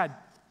Jesus had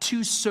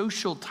two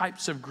social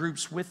types of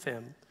groups with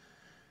him.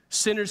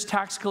 Sinners,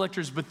 tax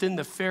collectors, but then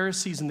the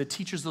Pharisees and the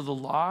teachers of the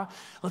law.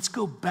 Let's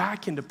go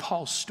back into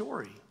Paul's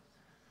story.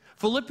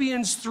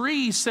 Philippians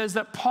 3 says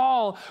that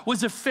Paul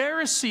was a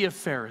Pharisee of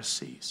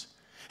Pharisees.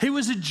 He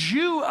was a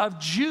Jew of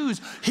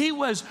Jews. He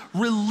was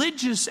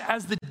religious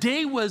as the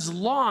day was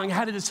long,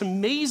 had this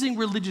amazing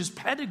religious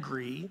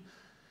pedigree.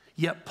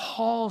 Yet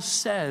Paul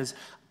says,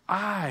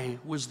 I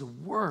was the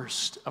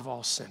worst of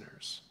all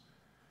sinners.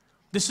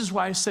 This is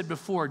why I said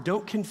before,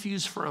 don't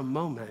confuse for a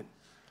moment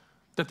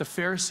that the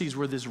Pharisees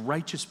were these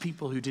righteous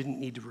people who didn't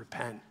need to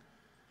repent.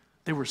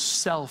 They were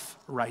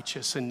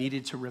self-righteous and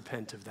needed to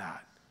repent of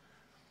that.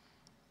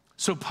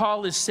 So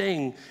Paul is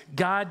saying,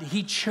 God,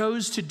 he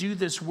chose to do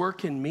this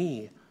work in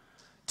me,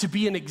 to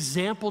be an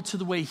example to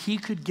the way he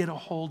could get a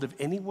hold of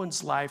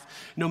anyone's life,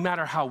 no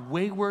matter how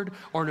wayward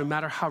or no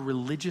matter how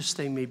religious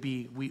they may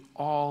be. We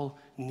all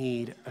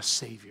need a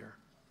Savior.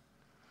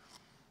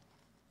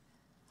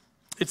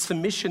 It's the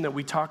mission that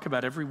we talk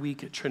about every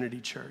week at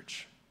Trinity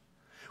Church.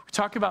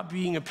 Talk about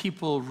being a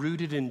people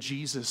rooted in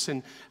Jesus,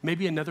 and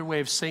maybe another way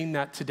of saying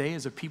that today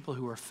is a people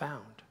who are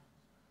found.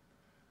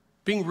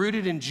 Being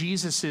rooted in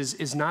Jesus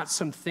is not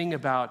something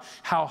about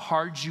how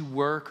hard you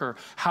work or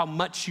how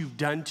much you've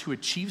done to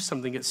achieve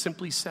something. It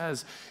simply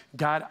says,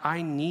 God,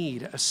 I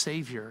need a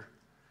Savior,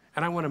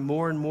 and I want to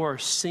more and more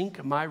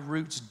sink my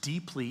roots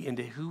deeply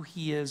into who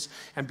he is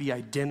and be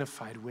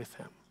identified with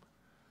him.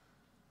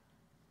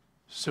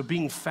 So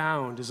being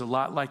found is a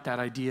lot like that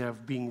idea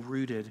of being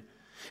rooted.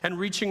 And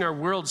reaching our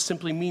world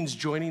simply means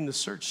joining the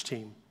search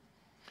team.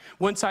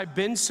 Once I've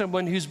been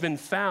someone who's been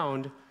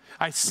found,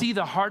 I see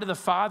the heart of the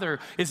Father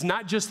is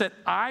not just that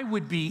I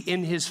would be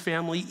in his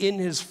family, in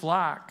his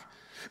flock,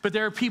 but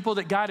there are people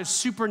that God has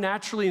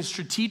supernaturally and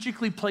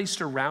strategically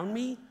placed around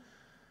me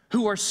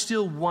who are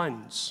still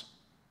ones,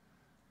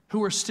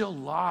 who are still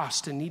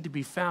lost and need to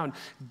be found.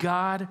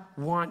 God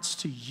wants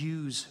to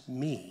use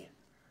me.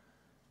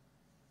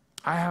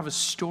 I have a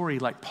story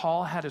like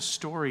Paul had a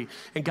story,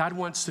 and God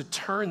wants to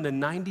turn the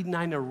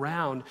 99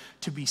 around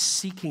to be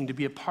seeking, to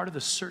be a part of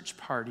the search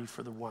party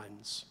for the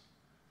ones.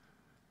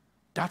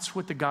 That's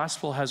what the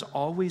gospel has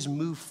always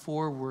moved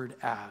forward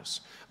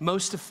as,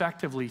 most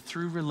effectively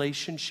through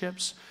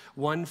relationships,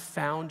 one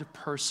found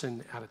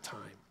person at a time.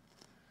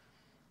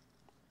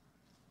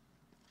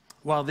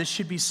 While this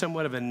should be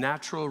somewhat of a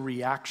natural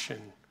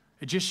reaction,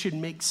 it just should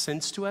make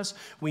sense to us,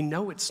 we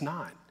know it's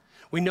not.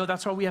 We know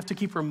that's why we have to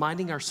keep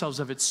reminding ourselves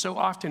of it so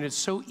often. It's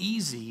so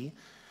easy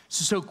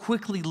to so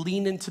quickly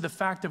lean into the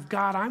fact of,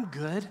 God, I'm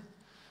good,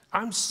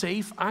 I'm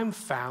safe, I'm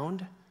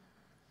found.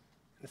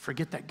 And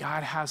forget that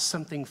God has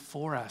something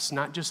for us,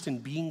 not just in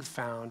being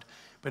found,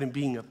 but in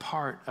being a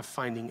part of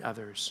finding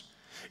others.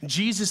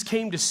 Jesus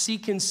came to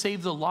seek and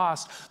save the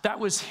lost. That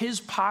was his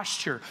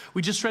posture.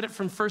 We just read it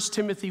from 1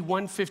 Timothy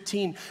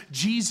 1:15.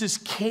 Jesus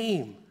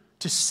came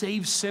to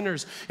save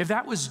sinners. If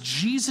that was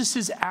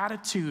Jesus's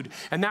attitude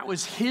and that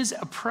was his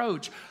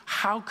approach,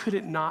 how could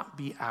it not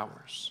be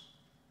ours?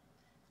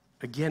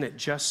 Again, it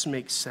just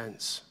makes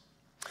sense.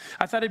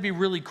 I thought it'd be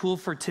really cool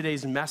for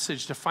today's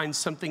message to find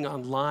something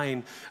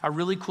online, a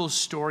really cool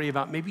story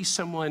about maybe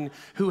someone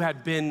who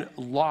had been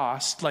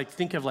lost, like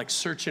think of like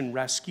search and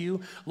rescue,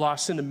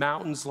 lost in the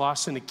mountains,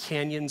 lost in a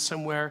canyon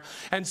somewhere,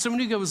 and someone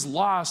who goes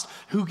lost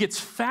who gets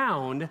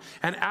found,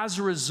 and as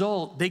a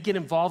result, they get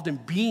involved in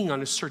being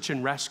on a search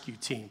and rescue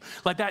team.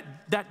 Like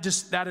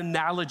that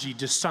analogy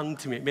just sung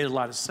to me. It made a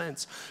lot of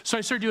sense. So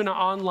I started doing an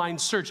online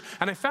search,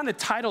 and I found a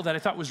title that I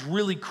thought was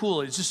really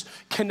cool. It just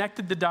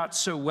connected the dots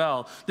so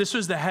well. This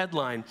was the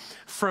headline,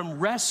 From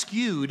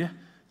Rescued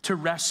to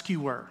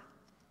Rescuer.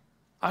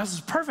 Oh, this is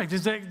perfect.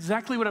 This is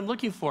exactly what I'm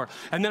looking for.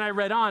 And then I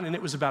read on, and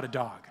it was about a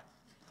dog.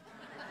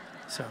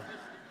 So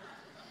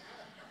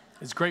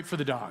it's great for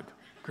the dog.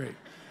 Great.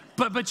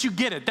 But you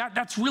get it.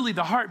 That's really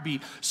the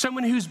heartbeat.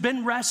 Someone who's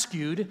been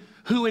rescued,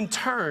 who in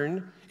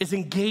turn is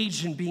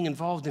engaged in being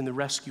involved in the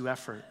rescue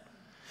effort.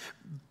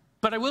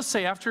 But I will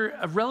say, after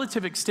a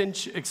relative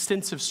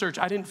extensive search,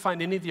 I didn't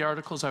find any of the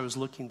articles I was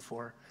looking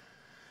for.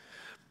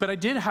 But I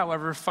did,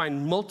 however,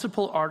 find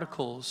multiple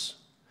articles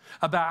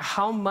about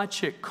how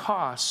much it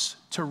costs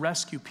to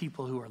rescue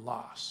people who are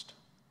lost.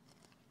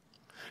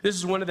 This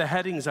is one of the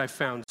headings I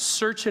found.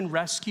 Search and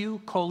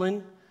rescue,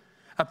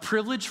 a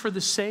privilege for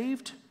the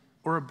saved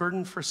or a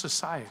burden for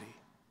society?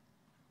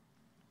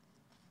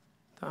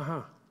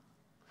 I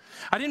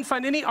didn't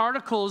find any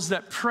articles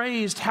that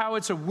praised how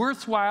it's a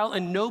worthwhile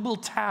and noble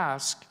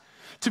task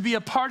to be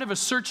a part of a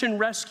search and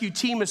rescue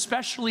team,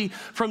 especially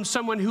from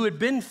someone who had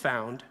been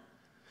found.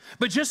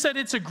 But just that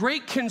it's a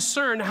great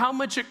concern how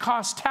much it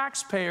costs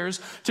taxpayers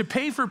to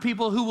pay for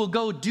people who will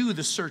go do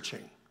the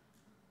searching.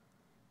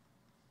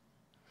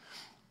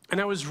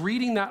 And I was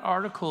reading that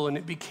article, and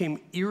it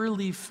became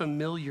eerily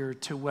familiar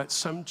to what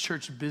some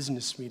church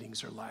business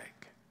meetings are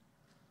like.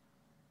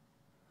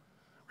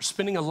 We're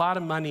spending a lot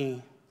of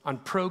money on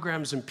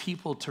programs and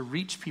people to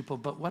reach people,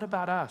 but what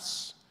about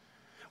us?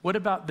 What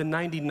about the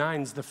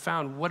 99s, the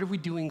found? What are we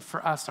doing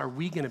for us? Are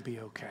we going to be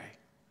okay?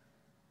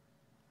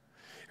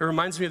 It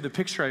reminds me of the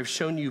picture I've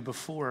shown you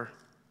before.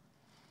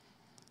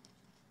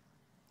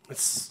 It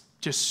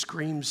just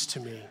screams to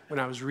me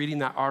when I was reading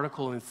that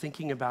article and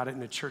thinking about it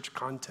in a church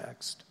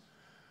context.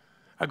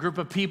 A group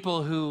of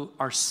people who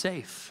are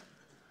safe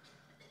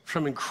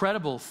from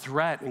incredible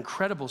threat,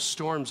 incredible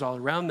storms all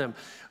around them,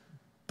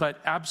 but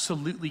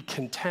absolutely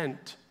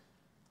content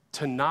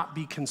to not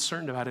be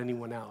concerned about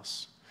anyone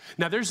else.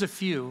 Now, there's a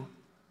few,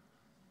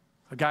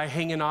 a guy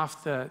hanging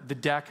off the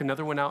deck,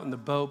 another one out in the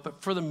boat,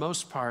 but for the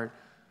most part,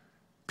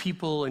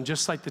 people, and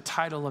just like the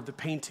title of the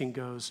painting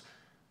goes,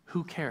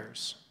 who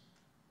cares?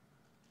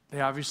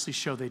 They obviously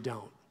show they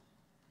don't.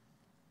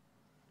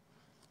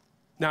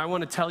 Now, I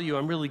want to tell you,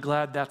 I'm really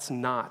glad that's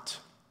not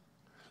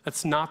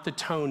the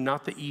tone,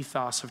 not the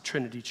ethos of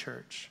Trinity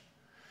Church.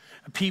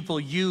 A people,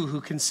 you,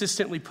 who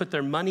consistently put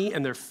their money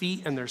and their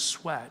feet and their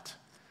sweat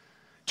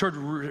toward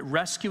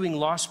rescuing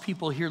lost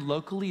people here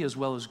locally as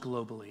well as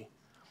globally.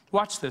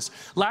 Watch this.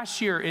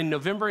 Last year in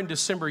November and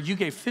December, you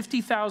gave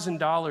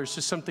 $50,000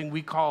 to something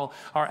we call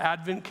our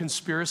Advent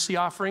Conspiracy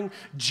Offering,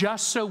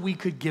 just so we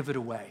could give it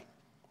away.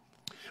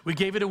 We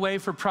gave it away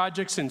for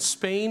projects in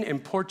Spain, in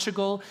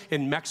Portugal,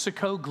 in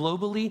Mexico,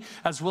 globally,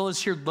 as well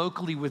as here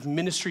locally with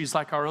ministries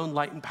like our own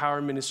Light and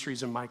Power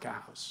Ministries in Micah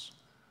House.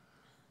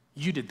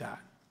 You did that.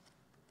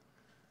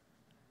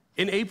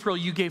 In April,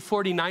 you gave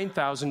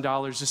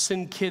 $49,000 to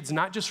send kids,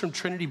 not just from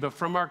Trinity, but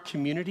from our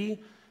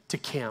community, to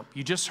camp.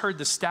 You just heard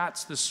the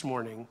stats this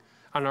morning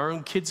on our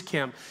own kids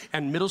camp,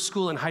 and middle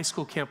school and high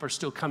school camp are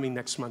still coming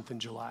next month in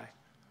July.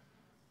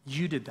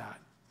 You did that.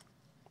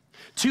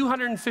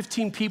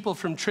 215 people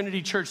from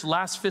Trinity Church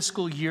last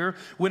fiscal year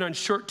went on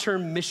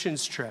short-term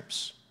missions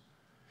trips.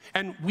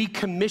 And we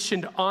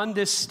commissioned on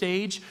this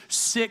stage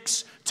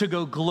 6 to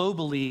go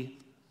globally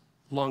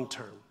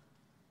long-term.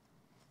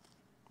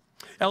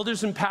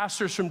 Elders and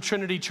pastors from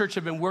Trinity Church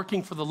have been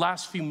working for the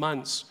last few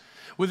months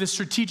with a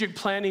strategic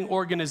planning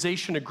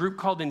organization, a group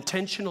called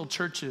Intentional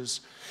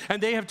Churches.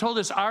 And they have told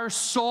us our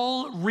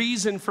sole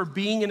reason for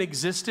being in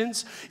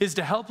existence is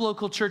to help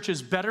local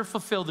churches better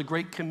fulfill the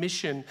Great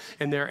Commission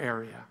in their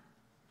area.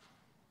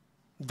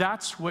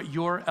 That's what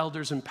your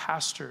elders and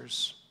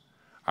pastors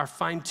are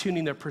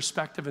fine-tuning their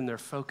perspective and their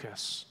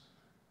focus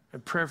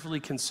and prayerfully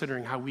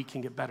considering how we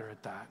can get better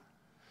at that.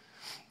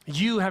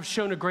 You have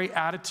shown a great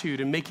attitude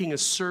in making a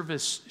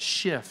service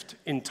shift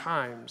in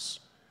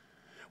times.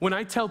 When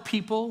I tell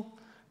people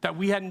that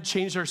we hadn't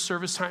changed our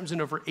service times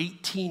in over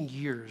 18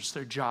 years,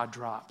 their jaw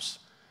drops.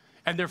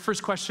 And their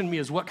first question to me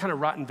is, what kind of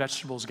rotten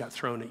vegetables got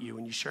thrown at you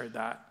when you shared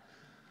that?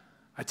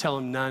 I tell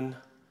them none.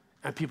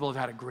 And people have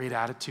had a great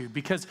attitude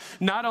because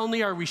not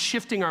only are we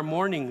shifting our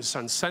mornings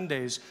on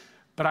Sundays,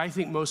 but I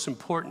think most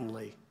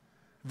importantly,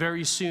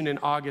 very soon in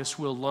August,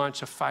 we'll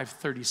launch a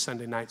 5:30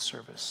 Sunday night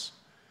service.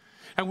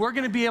 And we're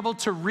going to be able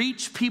to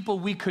reach people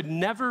we could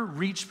never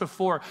reach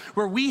before.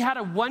 Where we had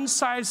a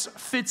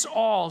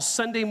one-size-fits-all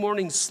Sunday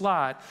morning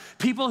slot,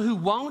 people who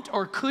won't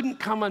or couldn't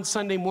come on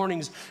Sunday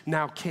mornings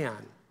now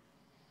can.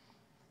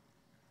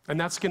 And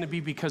that's going to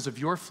be because of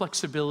your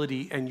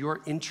flexibility and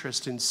your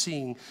interest in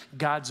seeing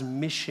God's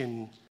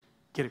mission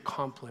get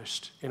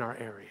accomplished in our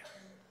area.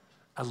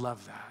 I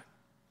love that.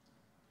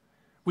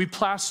 We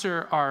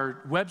plaster our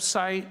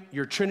website,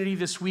 Your Trinity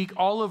This Week,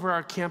 all over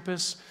our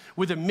campus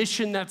with a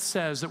mission that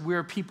says that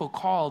we're people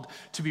called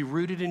to be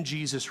rooted in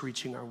Jesus,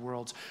 reaching our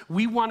worlds.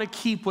 We want to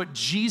keep what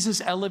Jesus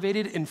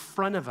elevated in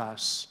front of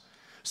us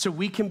so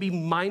we can be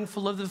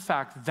mindful of the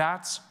fact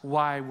that's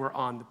why we're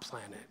on the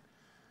planet.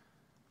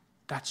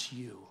 That's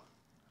you.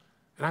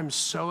 And I'm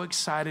so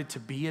excited to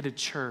be at a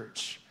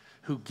church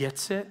who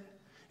gets it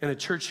and a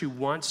church who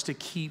wants to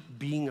keep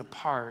being a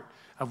part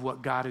of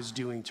what God is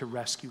doing to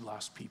rescue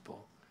lost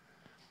people.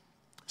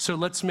 So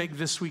let's make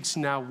this week's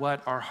Now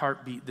What our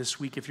heartbeat this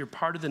week. If you're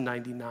part of the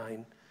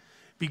 99,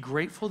 be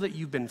grateful that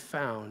you've been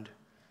found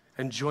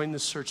and join the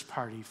search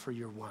party for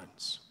your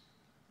ones.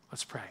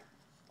 Let's pray.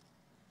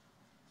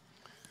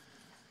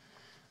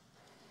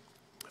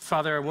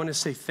 Father, I want to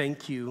say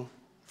thank you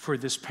for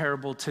this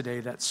parable today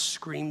that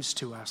screams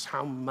to us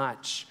how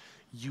much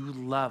you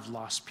love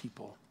lost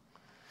people,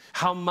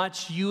 how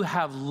much you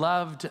have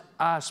loved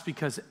us,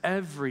 because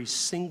every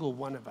single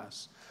one of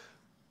us,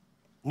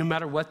 no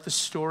matter what the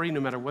story, no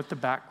matter what the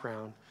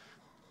background,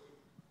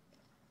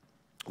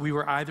 we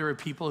were either a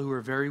people who were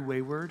very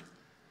wayward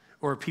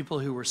or a people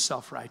who were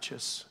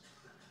self-righteous,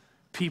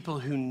 people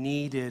who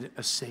needed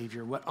a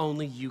Savior, what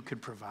only you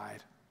could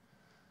provide.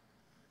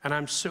 And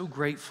I'm so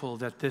grateful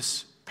that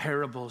this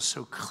parable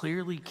so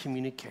clearly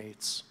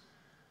communicates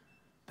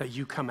that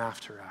you come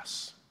after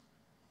us.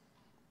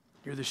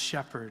 You're the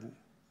shepherd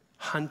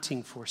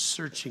hunting for,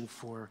 searching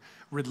for,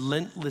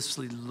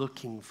 relentlessly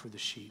looking for the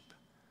sheep.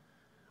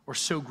 We're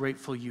so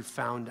grateful you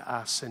found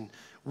us, and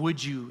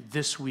would you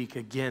this week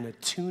again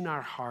attune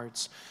our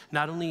hearts,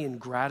 not only in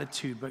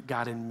gratitude, but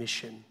God, in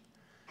mission.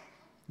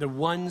 The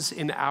ones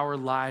in our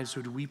lives,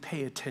 would we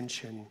pay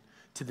attention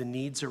to the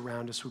needs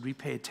around us? Would we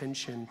pay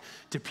attention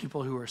to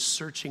people who are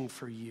searching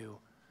for you?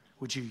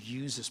 Would you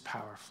use us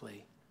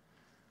powerfully?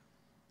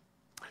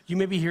 You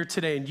may be here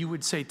today and you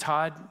would say,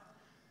 Todd,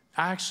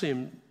 I actually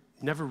am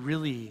never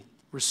really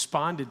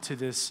responded to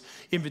this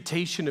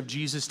invitation of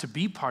Jesus to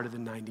be part of the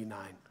 99.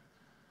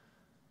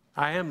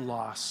 I am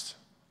lost.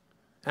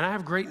 And I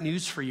have great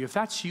news for you. If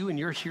that's you and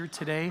you're here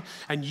today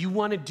and you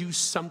want to do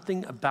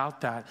something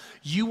about that,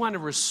 you want to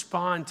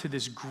respond to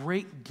this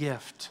great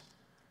gift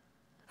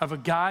of a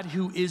God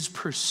who is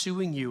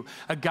pursuing you,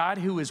 a God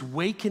who is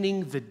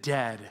wakening the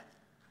dead,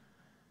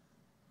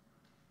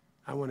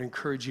 I want to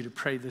encourage you to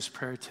pray this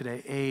prayer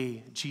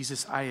today.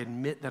 Jesus, I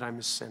admit that I'm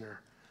a sinner.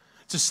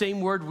 It's the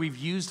same word we've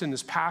used in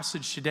this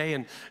passage today,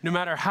 and no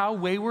matter how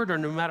wayward or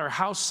no matter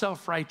how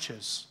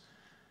self-righteous,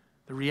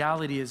 the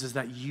reality is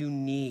that you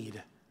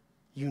need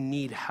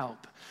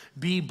help.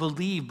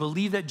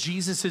 Believe that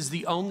Jesus is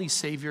the only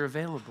Savior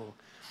available.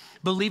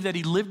 Believe that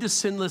he lived a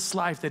sinless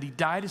life, that he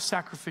died a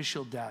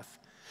sacrificial death.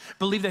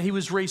 Believe that he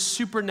was raised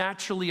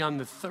supernaturally on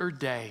the third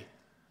day.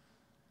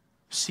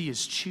 C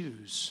is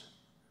choose.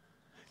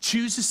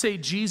 Choose to say,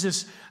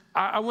 Jesus,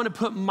 I want to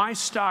put my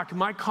stock,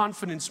 my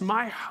confidence,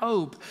 my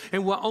hope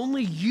in what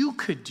only you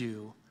could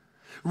do,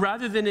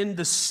 rather than in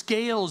the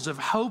scales of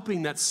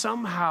hoping that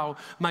somehow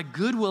my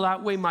good will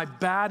outweigh my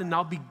bad and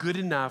I'll be good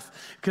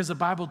enough, because the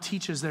Bible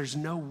teaches there's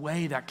no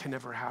way that can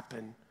ever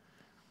happen.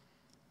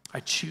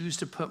 I choose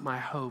to put my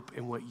hope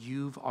in what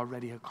you've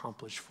already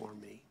accomplished for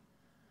me.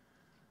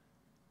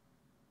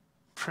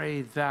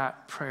 Pray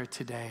that prayer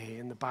today.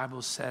 And the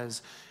Bible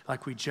says,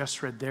 like we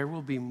just read, there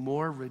will be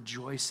more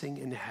rejoicing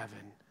in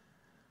heaven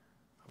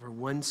over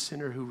one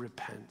sinner who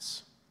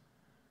repents.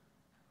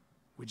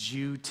 Would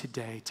you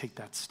today take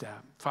that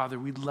step? Father,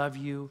 we love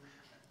you.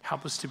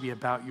 Help us to be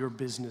about your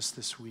business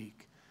this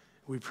week.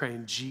 We pray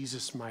in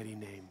Jesus' mighty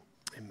name.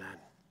 Amen.